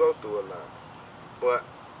there, you go through a lot. But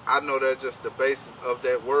I know that's just the basis of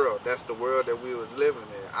that world. That's the world that we was living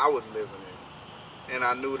in, I was living in. And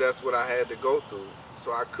I knew that's what I had to go through.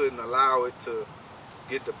 So I couldn't allow it to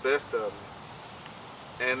get the best of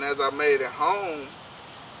me. And as I made it home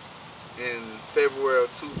in February of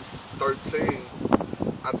 2013,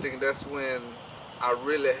 I think that's when I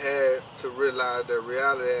really had to realize that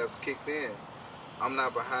reality has kicked in. I'm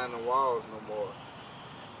not behind the walls no more.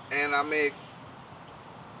 And I mean,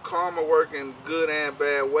 karma work in good and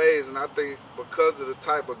bad ways, and I think because of the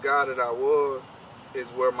type of guy that I was is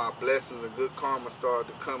where my blessings and good karma started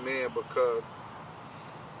to come in, because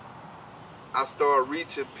I started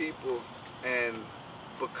reaching people and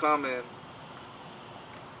becoming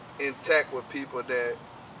intact with people that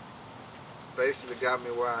basically got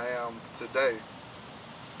me where I am today.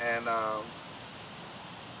 And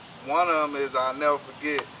one of them is, I'll never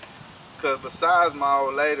forget, because besides my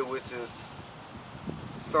old lady, which is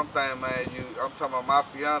something, man, I'm talking about my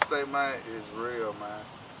fiance, man, is real, man.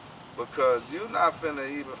 Because you're not finna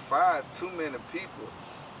even find too many people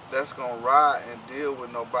that's gonna ride and deal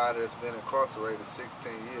with nobody that's been incarcerated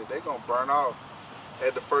 16 years. They gonna burn off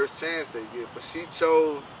at the first chance they get. But she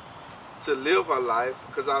chose to live her life,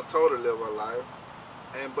 because I told her to live her life,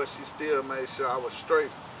 but she still made sure I was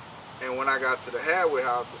straight. And when I got to the halfway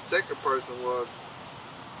house, the second person was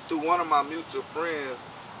through one of my mutual friends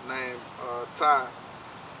named Ty.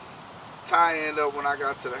 Ty ended up, when I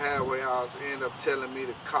got to the halfway house, ended up telling me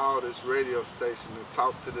to call this radio station and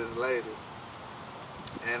talk to this lady.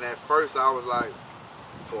 And at first I was like,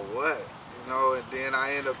 for what? You know, and then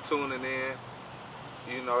I ended up tuning in,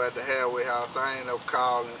 you know, at the halfway house. I ended up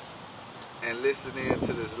calling and listening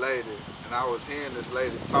to this lady. And I was hearing this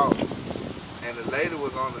lady talk. And the lady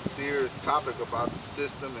was on a serious topic about the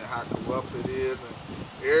system and how corrupt it is. And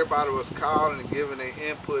everybody was calling and giving their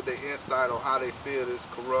input, their insight on how they feel it's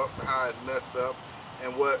corrupt, and how it's messed up,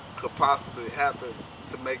 and what could possibly happen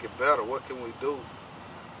to make it better. What can we do?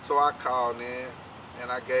 So I called in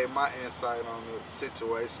and I gave my insight on the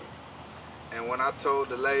situation. And when I told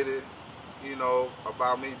the lady, you know,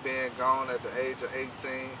 about me being gone at the age of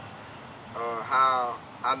 18, how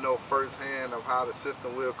I know firsthand of how the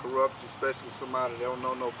system will corrupt you, especially somebody that don't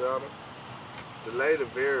know no better. The lady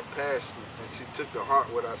very passionate, and she took to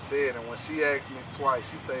heart what I said. And when she asked me twice,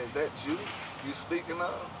 she said, "Is that you speaking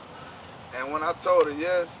of?" And when I told her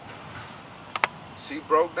yes, she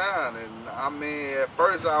broke down. And I mean, at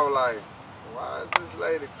first I was like, why is this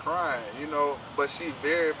lady crying? You know, but she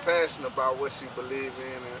very passionate about what she believes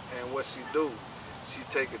in and what she do. She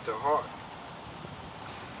take it to heart.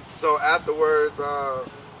 So afterwards,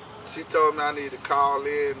 she told me I need to call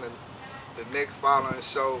in the next following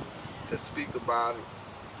show to speak about it.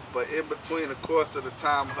 But in between the course of the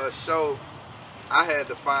time of her show, I had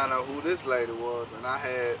to find out who this lady was. And I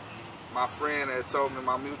had, my friend had told me,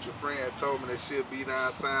 my mutual friend had told me that she'll be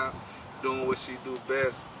downtown doing what she do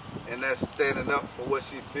best, and that's standing up for what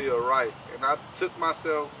she feel right. And I took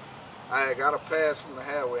myself, I had got a pass from the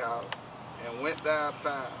halfway house and went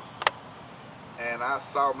downtown. And I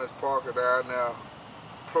saw Miss Parker down there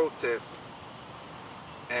protesting.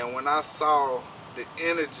 And when I saw the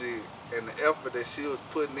energy and the effort that she was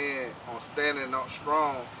putting in on standing up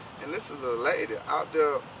strong. And this is a lady out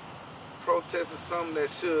there protesting something that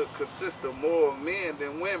should consist of more men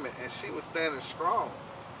than women, and she was standing strong.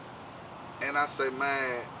 And I say,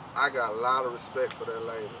 man, I got a lot of respect for that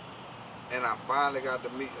lady. And I finally got to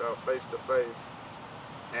meet her face to face.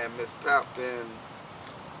 And Miss Pap been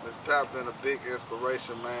a big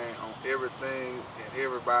inspiration, man, on everything and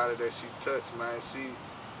everybody that she touched, man.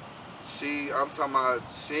 I'm talking about,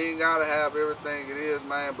 she ain't gotta have everything it is,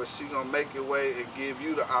 man, but she gonna make your way and give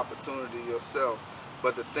you the opportunity yourself.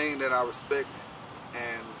 But the thing that I respect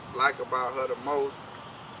and like about her the most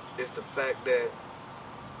is the fact that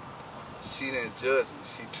she didn't judge me,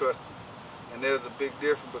 she trusted me. And there's a big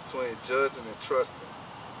difference between judging and trusting.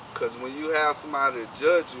 Because when you have somebody to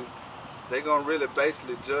judge you, they're going to really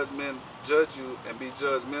basically judge you and be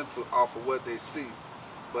judgmental off of what they see.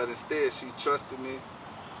 But instead, she trusted me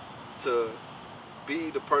to be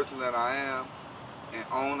the person that I am and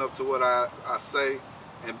own up to what I say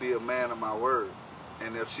and be a man of my word.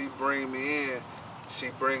 And if she bring me in, she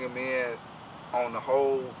bringing me in on the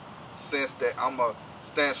whole sense that I'm going to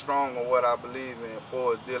stand strong on what I believe in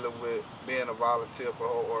for is dealing with being a volunteer for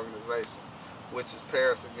her organization, which is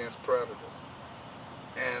Parents Against Predators.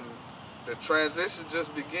 And the transition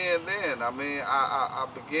just began then. I mean, I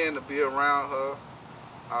began to be around her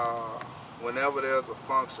whenever there's a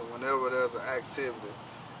function, whenever there's an activity,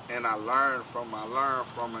 and I learned from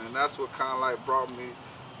her, and that's what kind of like brought me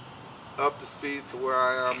up to speed to where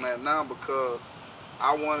I am at now, because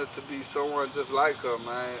I wanted to be someone just like her,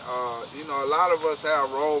 man. You know, a lot of us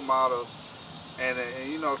have role models, and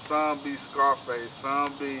you know, some be Scarface,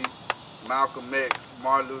 some be Malcolm X,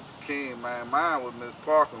 Martin Luther King, man. Mine was Miss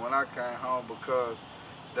Parker when I came home, because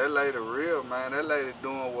that lady real, man. That lady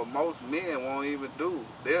doing what most men won't even do.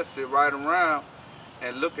 They'll sit right around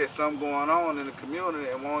and look at something going on in the community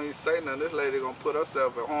and won't even say nothing. This lady gonna put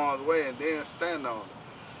herself in harm's way and then stand on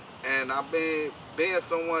it. And I've been being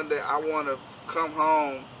someone that I want to come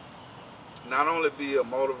home, not only be a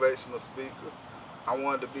motivational speaker, I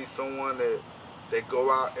wanted to be someone that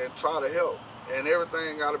go out and try to help. And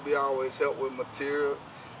everything got to be always help with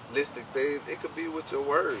materialistic things. It could be with your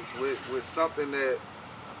words, with something that,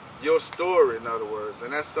 your story, in other words.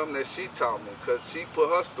 And that's something that she taught me, because she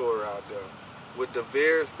put her story out there with the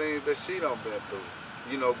various things that she done been through.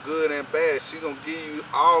 You know, good and bad. She gonna give you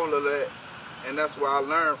all of that. And that's what I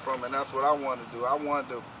learned from, and that's what I wanted to do. I wanted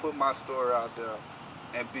to put my story out there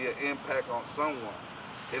and be an impact on someone.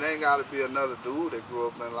 It ain't got to be another dude that grew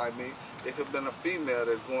up in like me. It could have been a female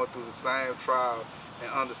that's going through the same trials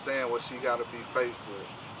and understand what she got to be faced with.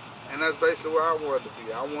 And that's basically where I wanted to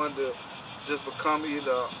be. I wanted to just become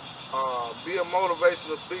either, be a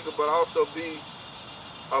motivational speaker, but also be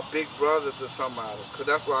a big brother to somebody. Because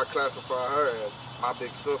that's why I classify her as my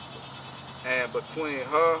big sister. And between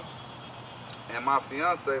her and my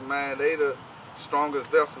fiance, man, they the strongest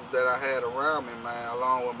vessels that I had around me, man,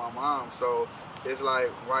 along with my mom. So it's like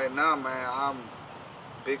right now, man, I'm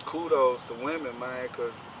big kudos to women, man,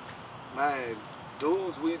 because, man,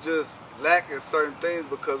 dudes, we just lacking certain things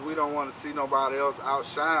because we don't want to see nobody else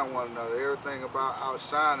outshine one another. Everything about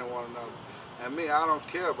outshining one another. And me, I don't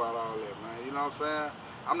care about all that, man. You know what I'm saying?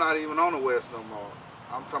 I'm not even on the West no more.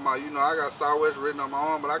 I'm talking about, you know, I got Southwest written on my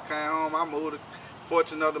arm, but I came home,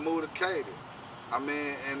 fortunate enough to move to Katy. I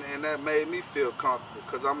mean, and that made me feel comfortable,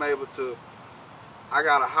 because I'm able to, I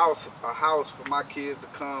got a house for my kids to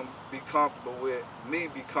come be comfortable with, me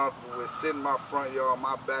be comfortable with, sit in my front yard,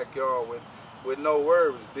 my backyard with no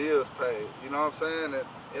worries, bills paid. You know what I'm saying? And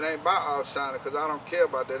it ain't about outshining, because I don't care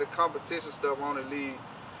about that. The competition stuff only lead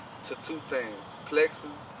to two things,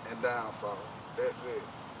 plexing and downfall. That's it.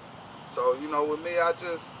 So, you know, with me, I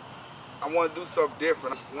want to do something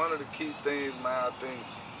different. One of the key things, man, I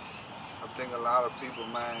think a lot of people,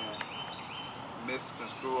 man,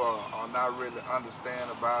 misconstrue or not really understand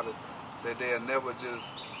about it, that they'll never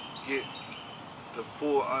just get the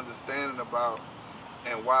full understanding about,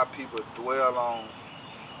 and why people dwell on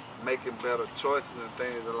making better choices and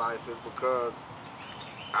things in life is because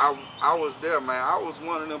I was there, man. I was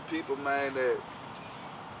one of them people, man, that,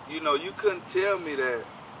 you know, you couldn't tell me that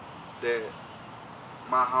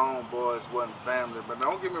my homeboys wasn't family. But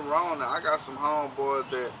don't get me wrong, now, I got some homeboys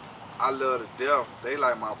that I love to death. They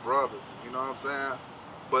like my brothers, you know what I'm saying?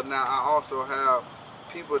 But now I also have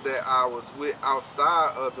people that I was with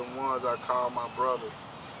outside of the ones I call my brothers.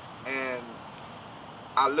 And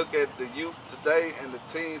I look at the youth today and the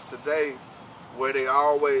teens today where they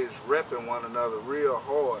always repping one another real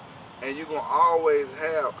hard. And you're going to always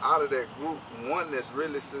have out of that group one that's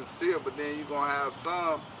really sincere, but then you're going to have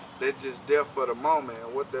some they're just there for the moment.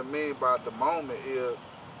 And what they mean by the moment is,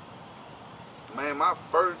 man, my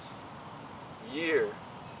first year,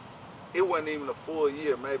 it wasn't even a full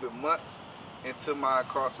year, maybe months into my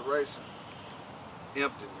incarceration,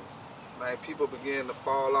 emptiness. Man, people began to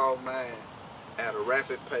fall off, man, at a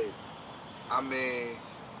rapid pace. I mean,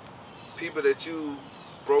 people that you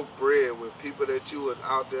broke bread with, people that you was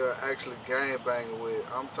out there actually gang banging with,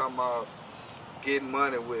 I'm talking about getting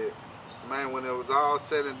money with. Man, when it was all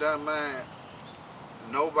said and done, man,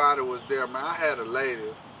 nobody was there, man. I had a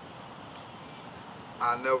lady,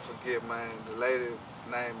 I'll never forget, man. The lady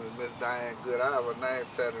name is Miss Diane Good. I have her name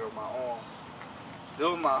tatted on my arm. This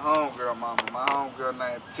was my homegirl mama. My homegirl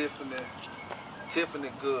named Tiffany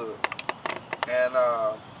Good. And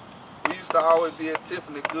we used to always be at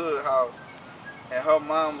Tiffany Good house. And her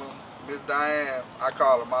mama, Miss Diane, I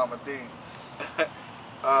call her Mama D.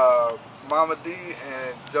 Mama D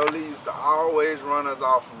and Jolie used to always run us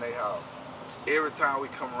off from their house. Every time we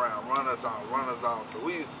come around, run us off. So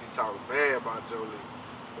we used to be talking bad about Jolie.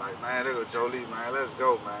 Like, man, there go Jolie, man, let's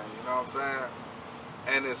go, man. You know what I'm saying?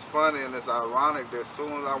 And it's funny and it's ironic that as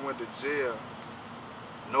soon as I went to jail,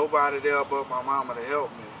 nobody there but my mama to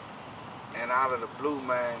help me. And out of the blue,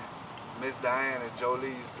 man, Miss Diane and Jolie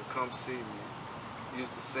used to come see me.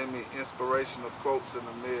 Used to send me inspirational quotes in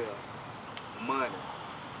the mail, money.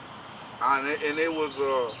 And it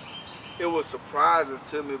was surprising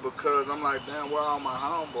to me because I'm like, damn, where all my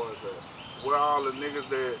homeboys at? Where all the niggas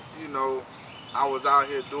that, you know, I was out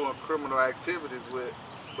here doing criminal activities with,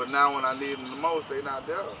 but now when I need them the most, they not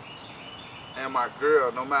there. And my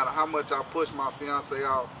girl, no matter how much I push my fiance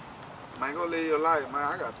out, man, go live your life, man.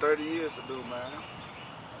 I got 30 years to do, man.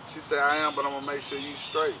 She said, I am, but I'm gonna make sure you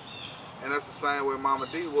straight. And that's the same way Mama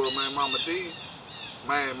D was, man. Mama D,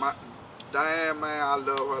 man, Diane, man, I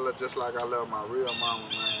love her just like I love my real mama,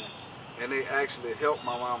 man. And they actually helped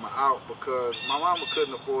my mama out because my mama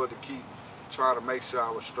couldn't afford to keep trying to make sure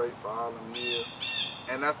I was straight for all them years.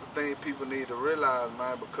 And that's the thing people need to realize,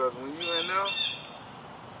 man, because when you in there,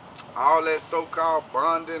 all that so-called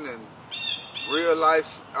bonding and real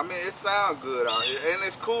life, I mean, it sounds good out here. And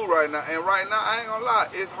it's cool right now. And right now, I ain't gonna lie,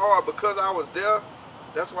 it's hard because I was there.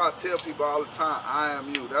 That's why I tell people all the time, I am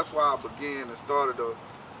you. That's why I began and started the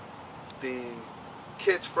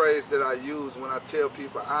catchphrase that I use when I tell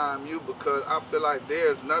people I am you, because I feel like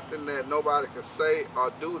there's nothing that nobody can say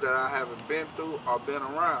or do that I haven't been through or been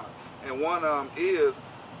around. And one of them is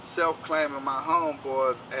self-claiming my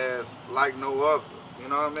homeboys as like no other. You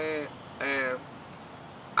know what I mean? And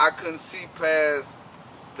I couldn't see past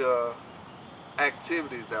the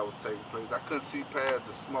activities that was taking place. I couldn't see past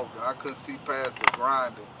the smoking. I couldn't see past the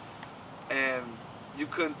grinding. And you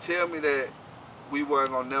couldn't tell me that we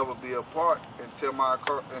weren't gonna never be apart until my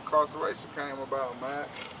incarceration came about, man.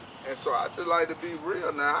 And so I just like to be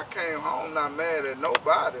real now. I came home not mad at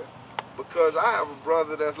nobody because I have a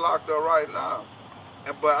brother that's locked up right now.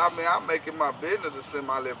 But I mean, I'm making my business to send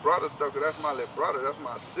my little brother stuff, because that's my little brother, that's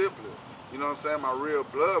my sibling. You know what I'm saying? My real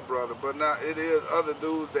blood brother. But now it is other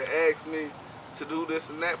dudes that ask me to do this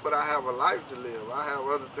and that, but I have a life to live. I have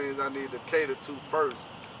other things I need to cater to first,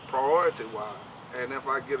 priority-wise. And if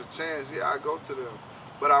I get a chance, yeah, I go to them.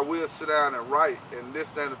 But I will sit down and write and this,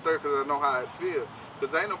 that, and the third, because I know how it feels.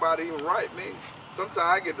 Because ain't nobody even write me. Sometimes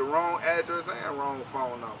I get the wrong address and wrong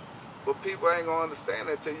phone number. But people ain't going to understand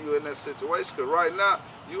that till you in that situation. Because right now,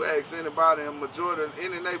 you ask anybody in majority of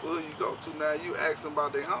any neighborhood you go to now, you ask them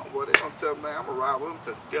about their homeboy, they going to tell me, man, I'm going to ride with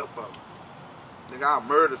them to the death of them. Nigga, I'll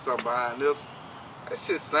murder somebody behind this. That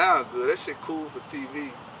shit sound good. That shit cool for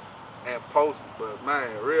TV and posters. But, man,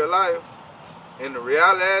 real life, in the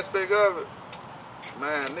reality aspect of it,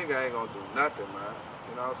 man, nigga ain't going to do nothing, man.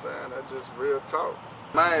 You know what I'm saying? That's just real talk.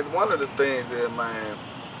 Man, one of the things is, man,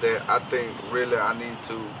 that I think really I need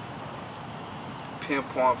to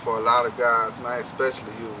pinpoint for a lot of guys, man,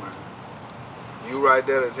 especially you, man. You right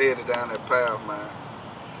there that's headed down that path, man.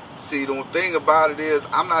 See, the thing about it is,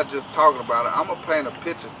 I'm not just talking about it. I'm going to paint a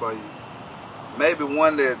picture for you. Maybe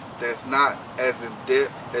one that's not as in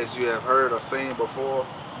depth as you have heard or seen before.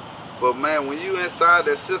 But, man, when you inside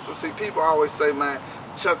that system, see, people always say, man,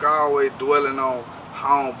 Chuck always dwelling on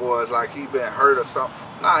homeboys like he been hurt or something.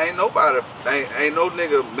 Nah, ain't nobody, ain't no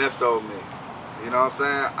nigga messed over me. You know what I'm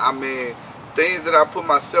saying? I mean, things that I put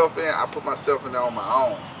myself in, I put myself in there on my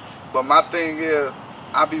own. But my thing is,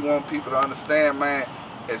 I be wanting people to understand, man,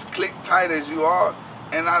 as click tight as you are,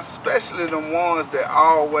 and especially the ones that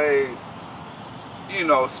always, you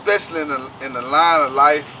know, especially in the line of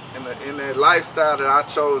life, in the lifestyle that I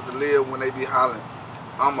chose to live, when they be hollering,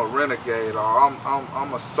 I'm a renegade, or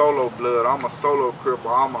I'm a solo blood, I'm a solo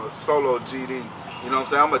cripple, I'm a solo GD. You know what I'm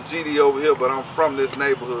saying? I'm a GD over here, but I'm from this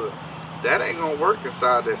neighborhood. That ain't gonna work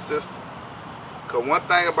inside that system. Cause one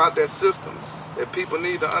thing about that system that people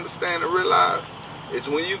need to understand and realize is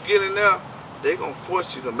when you get in there, they gonna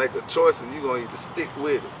force you to make a choice and you gonna either stick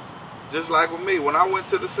with it. Just like with me, when I went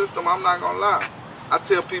to the system, I'm not gonna lie. I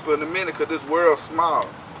tell people in a minute, cause this world's small.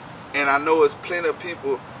 And I know there's plenty of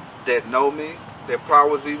people that know me, that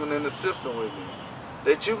probably was even in the system with me,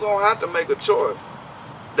 that you gonna have to make a choice.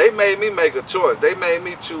 They made me make a choice. They made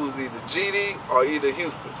me choose either GD or either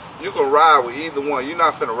Houston. You can ride with either one. You're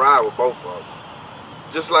not finna ride with both of them.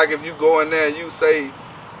 Just like if you go in there and you say,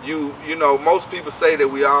 you know, most people say that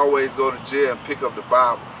we always go to jail and pick up the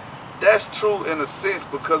Bible. That's true in a sense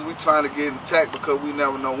because we trying to get intact because we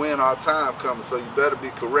never know when our time comes. So you better be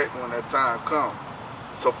correct when that time comes.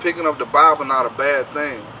 So picking up the Bible not a bad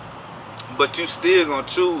thing. But you still gonna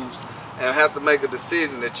choose and have to make a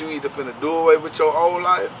decision that you either finna do away with your old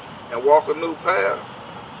life and walk a new path,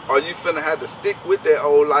 or you finna have to stick with that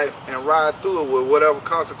old life and ride through it with whatever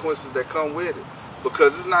consequences that come with it.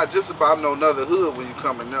 Because it's not just about no another hood when you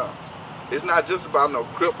come in there. It's not just about no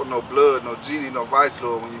Crip or no Blood, no GD, no Vice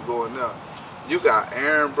Lord when you go in there. You got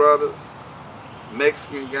Aaron Brothers,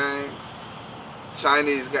 Mexican gangs,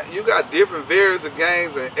 Chinese gangs. You got different various of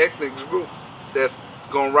gangs and ethnic groups that's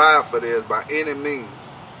gonna ride for this by any means.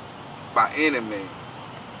 By any means.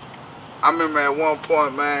 I remember at one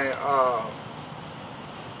point, man,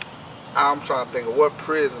 I'm trying to think of what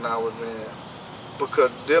prison I was in.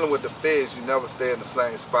 Because dealing with the feds, you never stay in the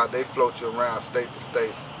same spot. They float you around state to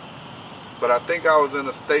state. But I think I was in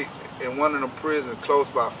a state, in one of them prisons close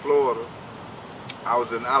by Florida. I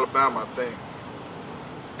was in Alabama, I think.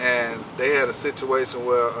 And they had a situation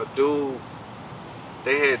where a dude,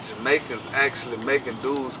 they had Jamaicans actually making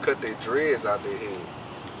dudes cut their dreads out their head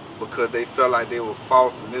because they felt like they were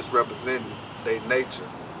false and misrepresenting their nature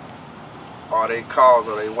or their cause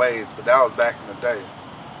or their ways. But that was back in the day.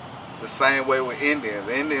 The same way with Indians.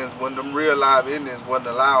 Indians, when them real live Indians wasn't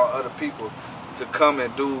allowing other people to come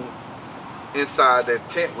and do inside that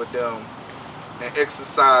tent with them and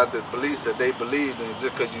exercise the beliefs that they believed in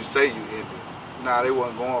just because you say you Indian. Nah, they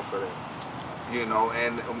wasn't going for that. You know,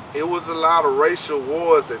 and it was a lot of racial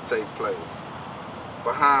wars that take place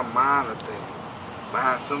behind minor things.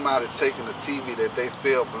 Behind somebody taking a TV that they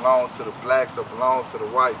felt belonged to the blacks or belonged to the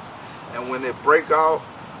whites. And when they break off,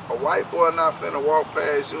 a white boy not finna walk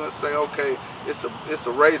past you and say, okay, it's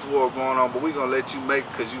a race war going on, but we gonna let you make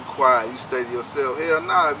it because you quiet, you stay to yourself. Hell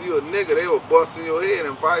nah, if you a nigga, they will bust in your head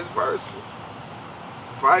and vice versa.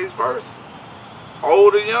 Vice versa.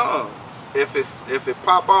 Old or young. If it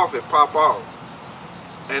pop off, it pop off.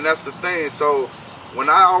 And that's the thing. So when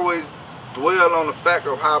I always dwell on the fact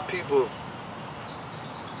of how people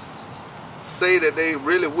say that they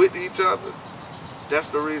really with each other, that's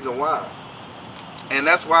the reason why. And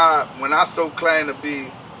that's why when I so claim to be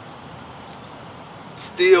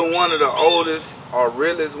still one of the oldest or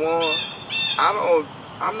realest ones,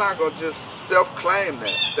 I'm not gonna just self-claim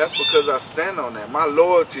that. That's because I stand on that. My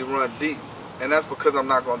loyalty run deep. And that's because I'm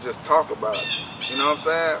not gonna just talk about it. You know what I'm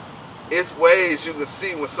saying? It's ways you can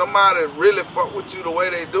see when somebody really fuck with you the way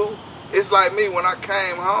they do. It's like me when I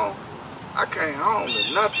came home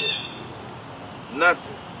to nothing.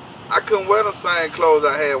 Nothing. I couldn't wear them same clothes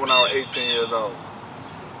I had when I was 18 years old.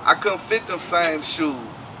 I couldn't fit them same shoes,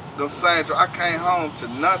 them same. I came home to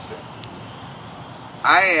nothing.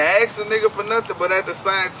 I ain't asked a nigga for nothing, but at the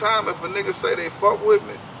same time, if a nigga say they fuck with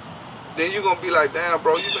me, then you gonna be like, damn,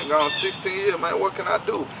 bro, you been gone 16 years, man. What can I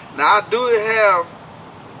do? Now I do have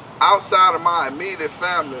outside of my immediate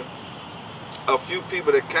family a few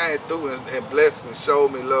people that came through and blessed me,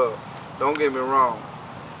 showed me love. Don't get me wrong.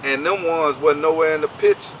 And them ones wasn't nowhere in the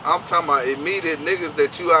picture. I'm talking about immediate niggas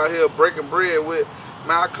that you out here breaking bread with.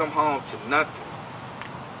 Man, I come home to nothing.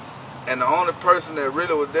 And the only person that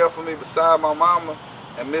really was there for me beside my mama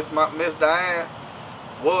and Miss Diane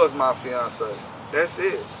was my fiance. That's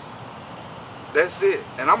it. That's it.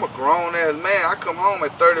 And I'm a grown ass man. I come home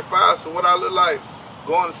at 35, so what I look like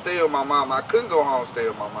going to stay with my mama. I couldn't go home and stay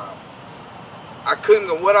with my mama. I couldn't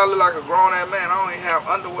go. What I look like a grown ass man. I don't even have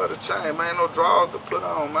underwear to change, man. No drawers to put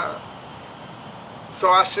on, man. So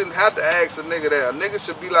I shouldn't have to ask a nigga that. A nigga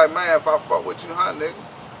should be like, man, if I fuck with you, huh, nigga?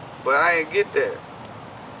 But I ain't get that.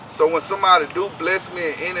 So when somebody do bless me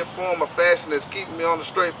in any form or fashion that's keeping me on the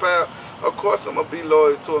straight path, of course I'm going to be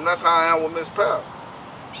loyal to him. That's how I am with Miss Pap.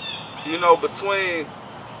 You know, between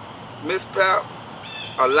Miss Pap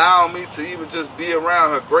allowing me to even just be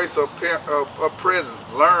around her, grace her presence,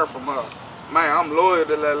 learn from her. Man, I'm loyal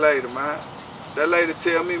to that lady, man. That lady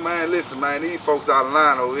tell me, man, listen, man, these folks out of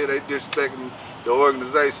line over here, they disrespecting the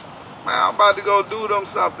organization. Man, I'm about to go do them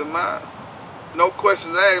something, man. no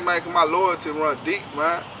questions asked, man, cause my loyalty run deep,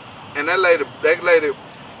 man. And that lady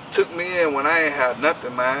took me in when I ain't had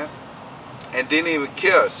nothing, man. And didn't even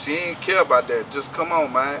care. She ain't care about that. Just come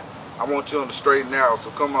on, man. I want you on the straight and narrow, so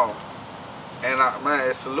come on. And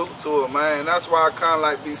man, salute to her, man. That's why I kind of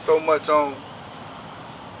like be so much on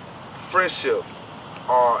friendship,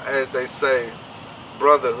 or as they say,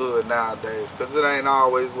 brotherhood nowadays. Because it ain't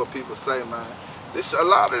always what people say, man. A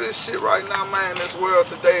lot of this shit right now, man, this world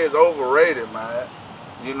today is overrated, man.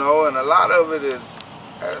 You know, and a lot of it is,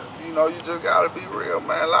 you know, you just gotta be real,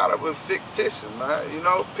 man. A lot of it fictitious, man. You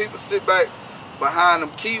know, people sit back behind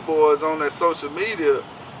them keyboards on their social media,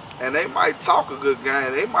 and they might talk a good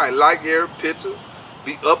game. They might like every picture,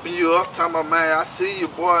 be upping you up, talking about, man, I see you,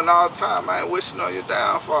 boy, and all the time, man, wishing on your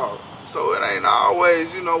downfall. So it ain't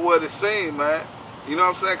always, you know, what it seems, man. You know what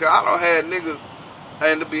I'm saying? Because I done had niggas,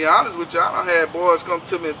 and to be honest with you, I done had boys come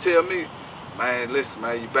to me and tell me, man, listen,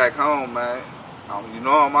 man, you back home, man. You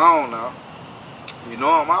know I'm on now. You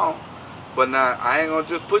know I'm on. But now, I ain't going to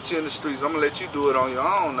just put you in the streets. I'm going to let you do it on your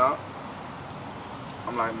own now.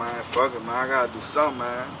 I'm like, man, fuck it, man. I got to do something,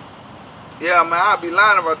 man. Yeah, man, I'd be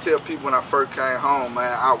lying if I tell people when I first came home,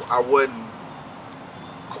 man, I wasn't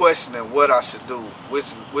questioning what I should do,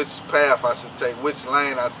 which path I should take, which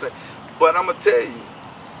lane I should take. But I'm going to tell you,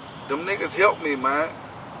 them niggas helped me, man.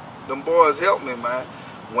 Them boys helped me, man.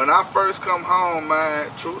 When I first come home, man,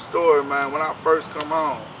 true story, man, when I first come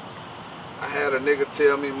home, I had a nigga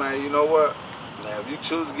tell me, man, you know what? Now, if you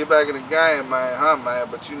choose to get back in the game, man, man,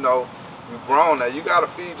 but you know, you grown now. You got to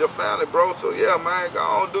feed your family, bro. So, yeah, man, go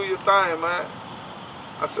on, do your thing, man.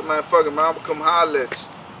 I said, man, fuck it, man, I'm going to come holler at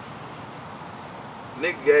you.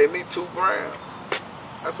 Nigga gave me $2 grand.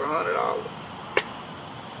 That's $100.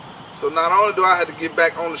 So not only do I have to get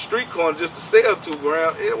back on the street corner just to sell $2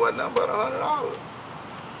 grand, it wasn't nothing but $100.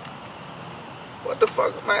 What the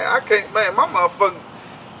fuck, man? I can't, man, my motherfucker,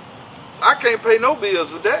 I can't pay no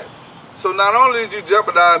bills with that. So not only did you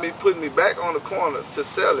jeopardize me putting me back on the corner to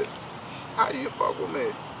sell it, how you fuck with me?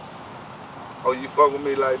 Oh, you fuck with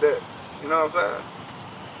me like that? You know what I'm saying?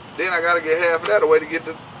 Then I gotta get half of that away to get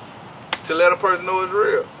to let a person know it's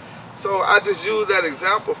real. So I just use that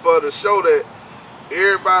example to show that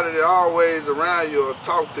everybody that always around you or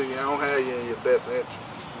talk to you, I don't have you in your best interest.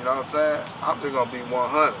 You know what I'm saying? I'm just gonna be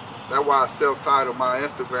 100. That's why I self-titled my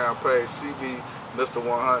Instagram page CB Mr.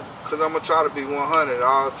 100. Because I'm going to try to be 100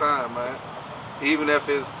 all the time, man. Even if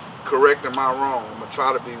it's correcting my wrong, I'm going to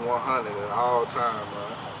try to be 100 at all time,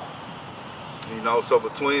 man. You know, so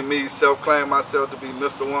between me self-claiming myself to be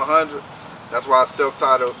Mr. 100, that's why I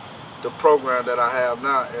self-titled the program that I have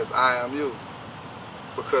now as I Am You.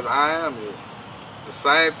 Because I am you. The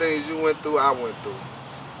same things you went through, I went through.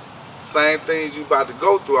 Same things you about to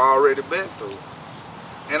go through, I already been through.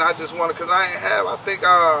 And I just want to, because I think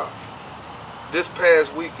this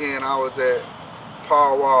past weekend I was at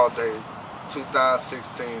Paul Wall Day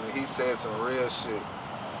 2016, and he said some real shit.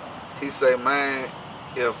 He said, man,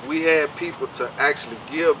 if we had people to actually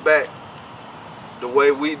give back the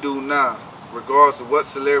way we do now, regardless of what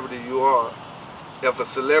celebrity you are, if a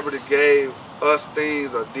celebrity gave us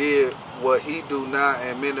things or did what he do now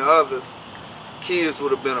and many others, kids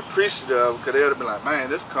would have been appreciative of it, because they would have been like, man,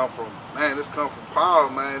 this come from Paul,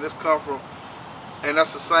 man, this come from, and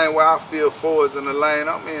that's the same way I feel forwards in the lane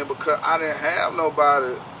I'm in, because I didn't have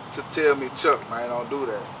nobody to tell me, Chuck, man, don't do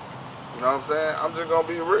that. You know what I'm saying? I'm just gonna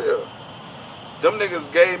be real. Them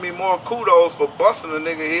niggas gave me more kudos for busting a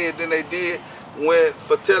nigga head than they did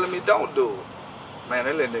for telling me don't do it. Man,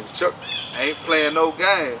 that little nigga Chuck ain't playing no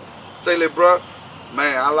game. Say, little bro,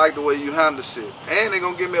 man, I like the way you handle shit. And they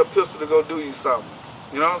gonna give me a pistol to go do you something.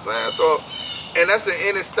 You know what I'm saying? So, and that's in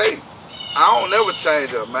any state. I don't never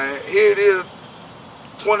change up, man. Here it is,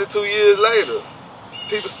 22 years later.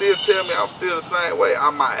 People still tell me I'm still the same way.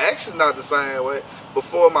 My action's not the same way.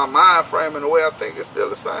 Before my mind frame and the way I think it's still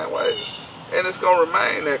the same way. And it's gonna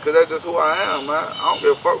remain there, because that's just who I am, man. I don't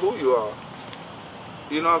give a fuck who you are.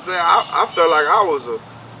 You know what I'm saying? I felt like I was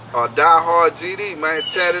a die-hard GD, man,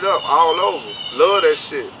 tatted up all over. Love that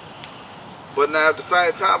shit. But now at the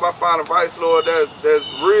same time, I find a vice lord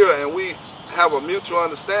that's real and we have a mutual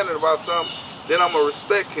understanding about something, then I'm going to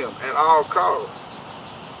respect him at all costs.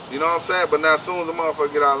 You know what I'm saying? But now as soon as the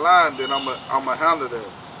motherfucker get out of line, then I'm going to handle that.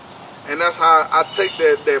 And that's how I take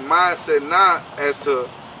that mindset now, as to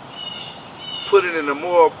put it in a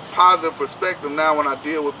more positive perspective now when I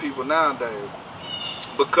deal with people nowadays.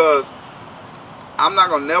 Because I'm not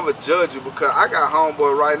going to never judge you, because I got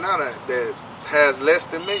homeboy right now that has less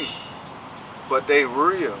than me. But they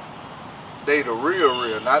real. They the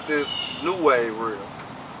real, not this new wave real.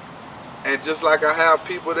 And just like I have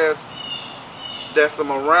people that's that's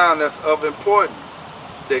around that's of importance,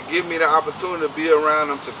 that give me the opportunity to be around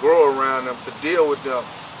them, to grow around them, to deal with them.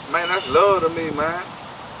 Man, that's love to me, man.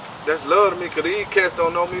 That's love to me, because these cats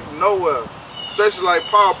don't know me from nowhere. Especially like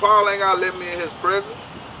Paul. Paul ain't got to let me in his presence.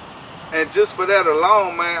 And just for that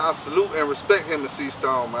alone, man, I salute and respect him to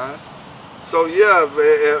C-Stone, man. So, yeah,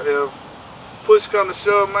 if push come to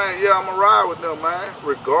shove, man, yeah, I'm going to ride with them, man,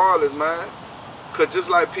 regardless, man. Because just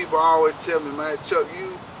like people always tell me, man, Chuck,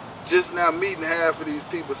 you just now meeting half of these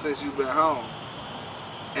people since you've been home.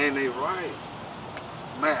 And they right.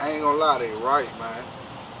 Man, I ain't going to lie, they right, man.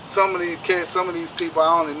 Some of these cats, some of these people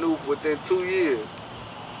I only knew within 2 years.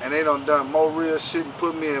 And they done more real shit and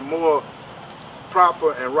put me in more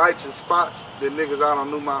proper and righteous spots than niggas I done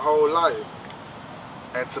knew my whole life.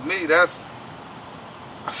 And to me, that's,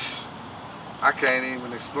 I can't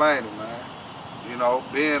even explain it, man. You know,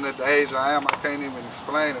 being at the age I am, I can't even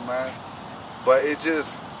explain it, man. But it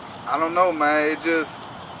just, I don't know, man. It just,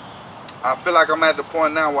 I feel like I'm at the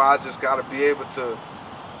point now where I just got to be able to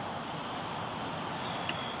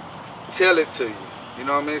tell it to you. You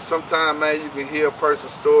know what I mean? Sometimes, man, you can hear a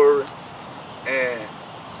person's story and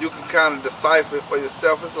you can kind of decipher it for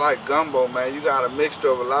yourself. It's like gumbo, man. You got a mixture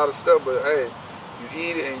of a lot of stuff, but hey, you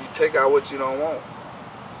eat it and you take out what you don't want.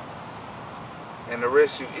 And the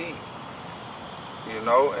rest you eat. You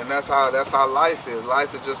know? And that's how life is.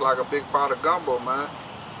 Life is just like a big pot of gumbo, man.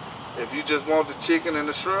 If you just want the chicken and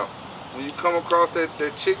the shrimp, when you come across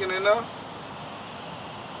that chicken in there,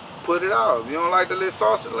 put it out. If you don't like the little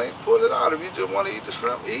sausage link, put it out. If you just want to eat the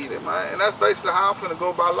shrimp, eat it, man. And that's basically how I'm finna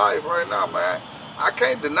go by life right now, man. I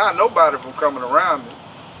can't deny nobody from coming around me,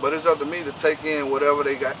 but it's up to me to take in whatever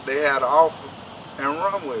they had to offer and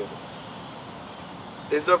run with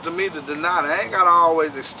it. It's up to me to deny it. I ain't gotta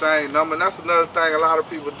always exchange numbers. And that's another thing a lot of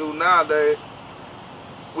people do nowadays.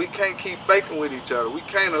 We can't keep faking with each other. We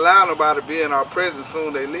can't allow nobody to be in our presence.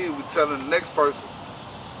 Soon they leave, we telling the next person,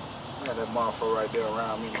 man, that motherfucker right there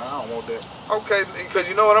around me, man, I don't want that. Okay, because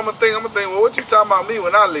you know what I'm gonna think? I'm gonna think, well, what you talking about me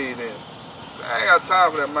when I leave then? So I ain't got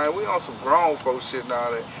time for that, man. We on some grown folk shit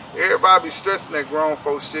now. Everybody be stressing that grown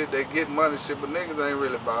folk shit, they get money shit, but niggas ain't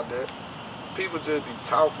really about that. People just be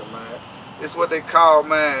talking, man. It's what they call,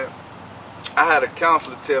 man, I had a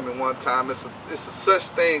counselor tell me one time, it's a such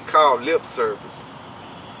thing called lip service.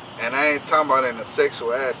 And I ain't talking about it in a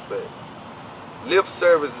sexual aspect. Lip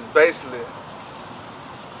service is basically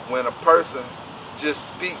when a person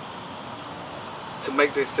just speak to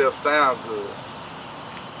make themselves sound good.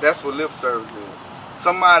 That's what lip service is.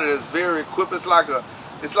 Somebody that's very equipped. It's like a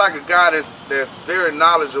guy that's very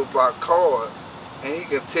knowledgeable about cars, and he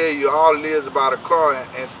can tell you all it is about a car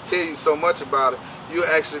and tell you so much about it, you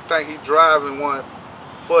actually think he driving one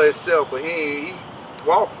for himself, but he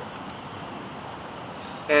walking.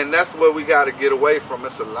 And that's what we got to get away from.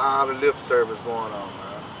 It's a lot of lip service going on,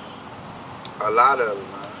 man. A lot of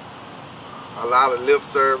it, man. A lot of lip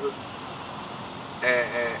service,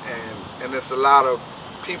 and it's a lot of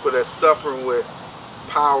people that's suffering with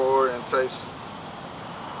power orientation,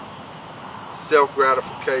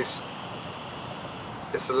 self-gratification.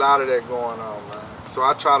 It's a lot of that going on, man. So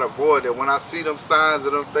I try to avoid it. When I see them signs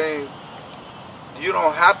of them things, you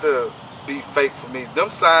don't have to be fake for me.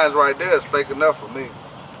 Them signs right there is fake enough for me.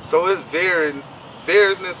 So it's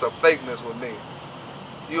variousness or fakeness with me.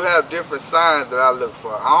 You have different signs that I look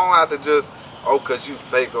for. I don't have to just, oh, cause you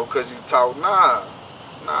fake, or cause you talk. Nah,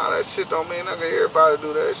 that shit don't mean nothing. Everybody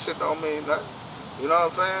do that. That shit don't mean nothing. You know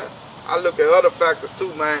what I'm saying? I look at other factors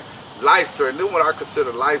too, man. Life-threatening. This is what I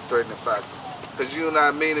consider life-threatening factors. Cause you're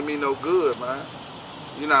not meaning me no good, man.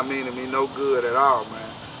 You're not meaning me no good at all, man.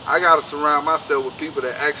 I gotta surround myself with people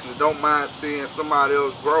that actually don't mind seeing somebody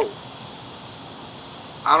else grow.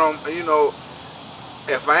 I don't, you know,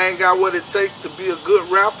 if I ain't got what it takes to be a good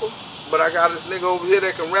rapper, but I got this nigga over here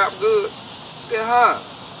that can rap good, then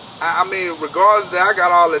I mean, regardless that I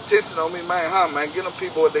got all the attention on me, man, man, get them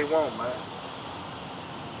people what they want, man.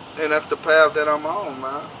 And that's the path that I'm on,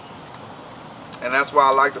 man. And that's why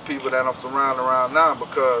I like the people that I'm surrounded around now,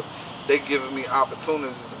 because they giving me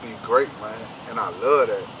opportunities to be great, man. And I love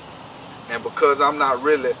that. And because I'm not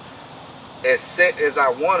really as set as I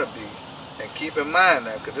want to be, and keep in mind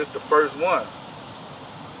that, because this is the first one.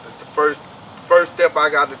 It's the first step I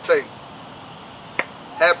got to take.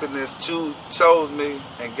 Happiness chose me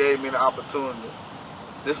and gave me the opportunity.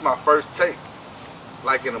 This is my first take.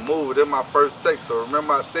 Like in a movie, this is my first take. So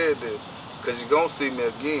remember I said this, because you're going to see me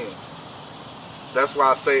again. That's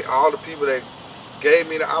why I say all the people that gave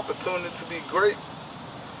me the opportunity to be great.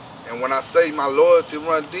 And when I say my loyalty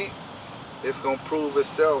run deep, it's going to prove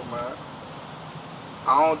itself, man.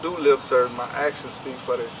 I don't do lip service. My actions speak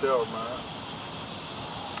for themselves, man.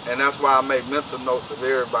 And that's why I make mental notes of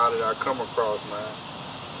everybody that I come across, man.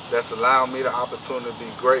 That's allowing me the opportunity to be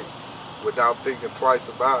great without thinking twice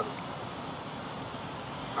about it.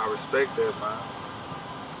 I respect that, man.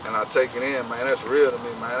 And I take it in, man. That's real to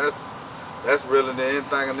me, man. That's realer than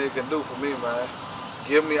anything a nigga can do for me, man.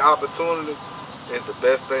 Give me opportunity is the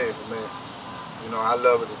best thing for me. You know, I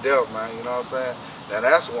love it to death, man. You know what I'm saying? Now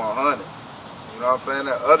that's 100. You know what I'm saying?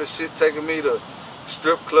 That other shit taking me to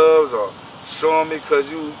strip clubs or showing me because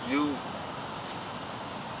you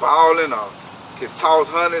balling or can toss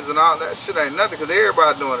hundreds and all that shit ain't nothing because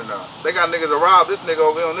everybody doing it now. They got niggas that rob this nigga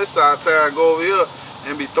over here on this side of town, go over here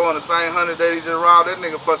and be throwing the same 100 that he just robbed that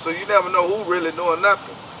nigga for. So you never know who really doing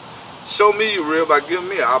nothing. Show me you real by giving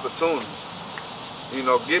me an opportunity. You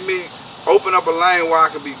know, open up a lane where I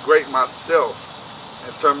can be great myself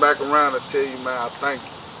and turn back around and tell you, man, I thank you.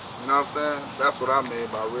 You know what I'm saying? That's what I mean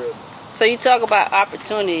by realness. So you talk about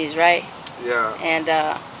opportunities, right? Yeah. And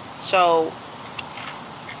so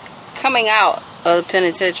coming out of the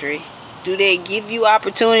penitentiary, do they give you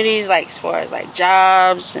opportunities, like as far as like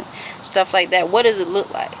jobs and stuff like that? What does it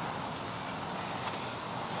look like?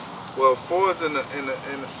 Well, for us in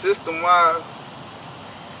the system wise,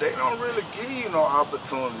 they don't really give you no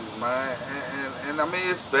opportunities, man. And I mean,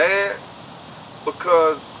 it's bad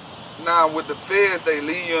because now with the feds, they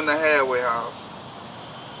leave you in the halfway house.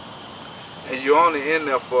 And you're only in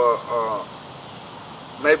there for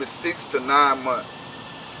maybe 6 to 9 months.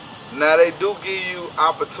 Now they do give you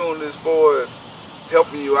opportunities for us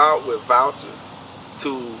helping you out with vouchers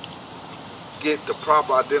to get the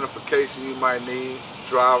proper identification you might need,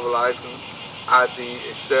 driver license, ID,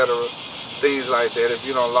 etc. Things like that. If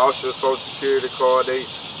you don't lost your social security card, they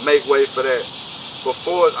make way for that. But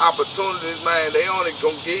for opportunities, man, they only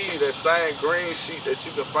gonna give you that same green sheet that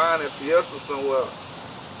you can find at Fiesta somewhere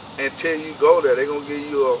until you go there. They're gonna give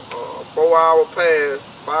you a 4-hour pass,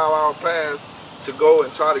 5-hour pass to go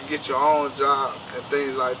and try to get your own job and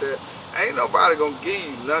things like that. Ain't nobody gonna give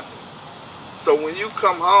you nothing. So when you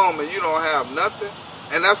come home and you don't have nothing,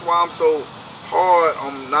 and that's why I'm so hard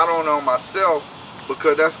on not only on myself,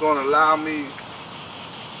 because that's gonna allow me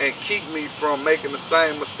and keep me from making the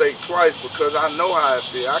same mistake twice, because I know how it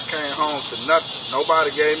feels. I came home to nothing. Nobody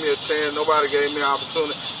gave me a chance. Nobody gave me an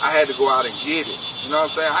opportunity. I had to go out and get it. You know what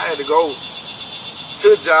I'm saying? I had to go to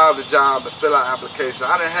job and fill out applications.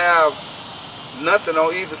 I didn't have nothing on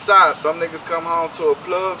either side. Some niggas come home to a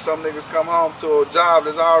plug. Some niggas come home to a job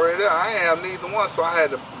that's already there. I ain't have neither one, so I had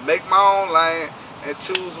to make my own lane and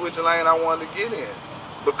choose which lane I wanted to get in,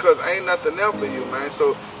 because ain't nothing there for you, man.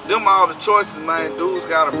 So them all the choices, man, dudes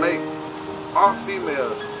gotta make, or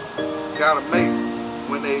females gotta make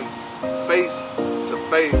when they face to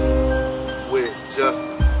face with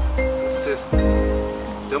justice, the system.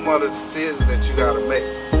 Them are the decisions that you gotta make.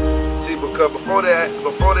 See, because before they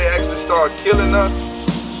actually start killing us,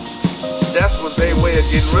 that's what their way of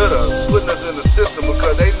getting rid of us, putting us in the system,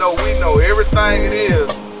 because they know we know everything it is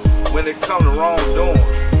when it comes to wrongdoing.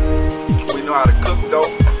 We know how to cook dope,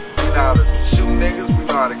 we know how to shoot niggas, we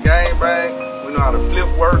know how to gang bang, we know how to flip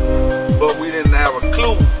work, but we didn't have a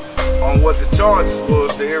clue on what the charges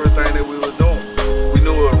was to everything that we were doing. We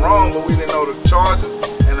knew it was wrong, but we didn't know the charges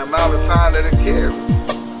and the amount of time that it carried.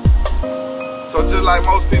 So just like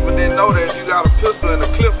most people didn't know that if you got a pistol and a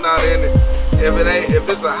clip now, then if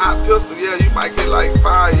it's a hot pistol, yeah, you might get like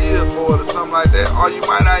 5 years for it or something like that. Or you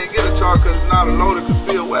might not even get a charge because it's not a loaded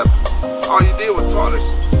concealed weapon. All you did was tarnish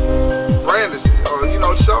it, brandish it,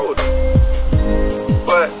 or show it.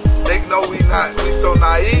 But they know we so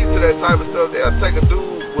naive to that type of stuff. They'll take a dude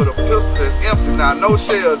with a pistol that's empty now, no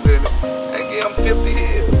shells in it, and give him 50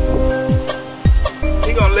 years.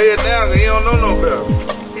 He gonna lay it down because he don't know no better.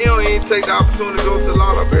 He don't even take the opportunity to go to the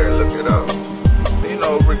law library and look it up.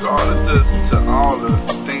 Regardless to all the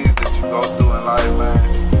things that you go through in life,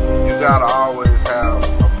 man, you gotta always have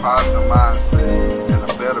a positive mindset and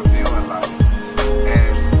a better view in life.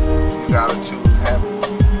 And you gotta choose happiness.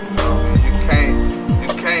 And you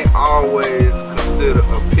can't always consider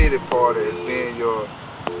a pity party as being your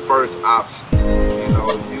first option.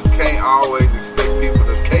 You can't always expect people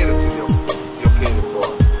to cater to your pity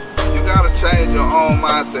party. You gotta change your own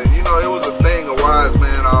mindset. It was a thing a wise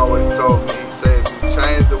man always told me. He said, if you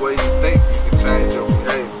change the way you think, you can change your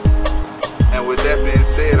behavior. And with that being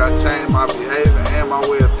said, I changed my behavior and my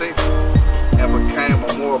way of thinking and became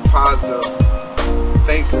a more positive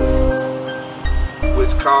thinker,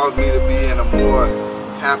 which caused me to be in a more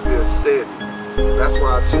happier setting. That's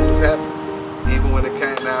why I choose happy. Even when it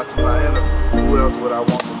came down to my enemy, who else would I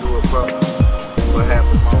want to do it for but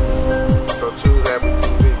happy moments? So choose Happy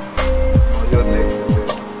TV on your next event.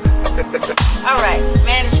 All right,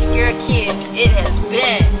 man, it's your girl Kid. It has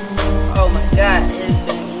been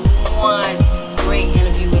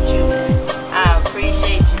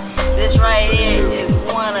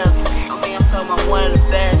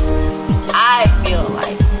I feel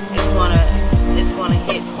like it's gonna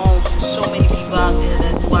hit home to so many people out there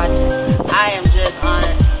that's watching. I am just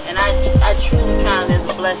honored, and I truly count it as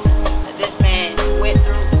a blessing that this man went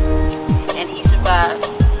through and he survived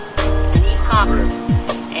and he conquered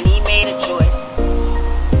and he made a choice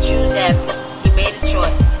to choose happy. He made a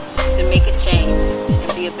choice to make a change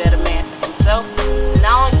and be a better man for himself, and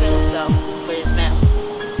not only for himself, for his family.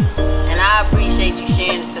 And I appreciate you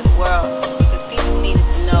sharing it to the world, because people needed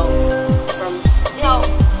to know from,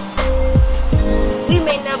 we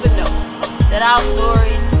may never know that our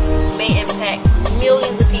stories may impact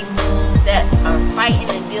millions of people that are fighting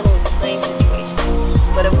and dealing with the same situation.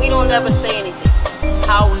 But if we don't ever say anything,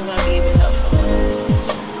 how are we going to be able to help someone else?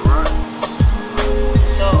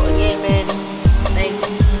 So again, man, thank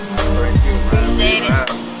you. Appreciate it.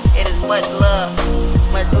 It is much love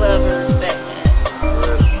and respect, man.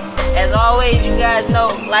 As always, you guys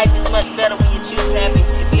know life is much better when you choose happy.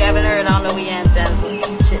 If you haven't heard, I don't know where your antennas were.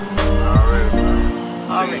 Shit.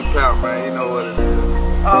 Already. Team Pal, man. You know what it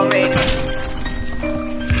is. Already.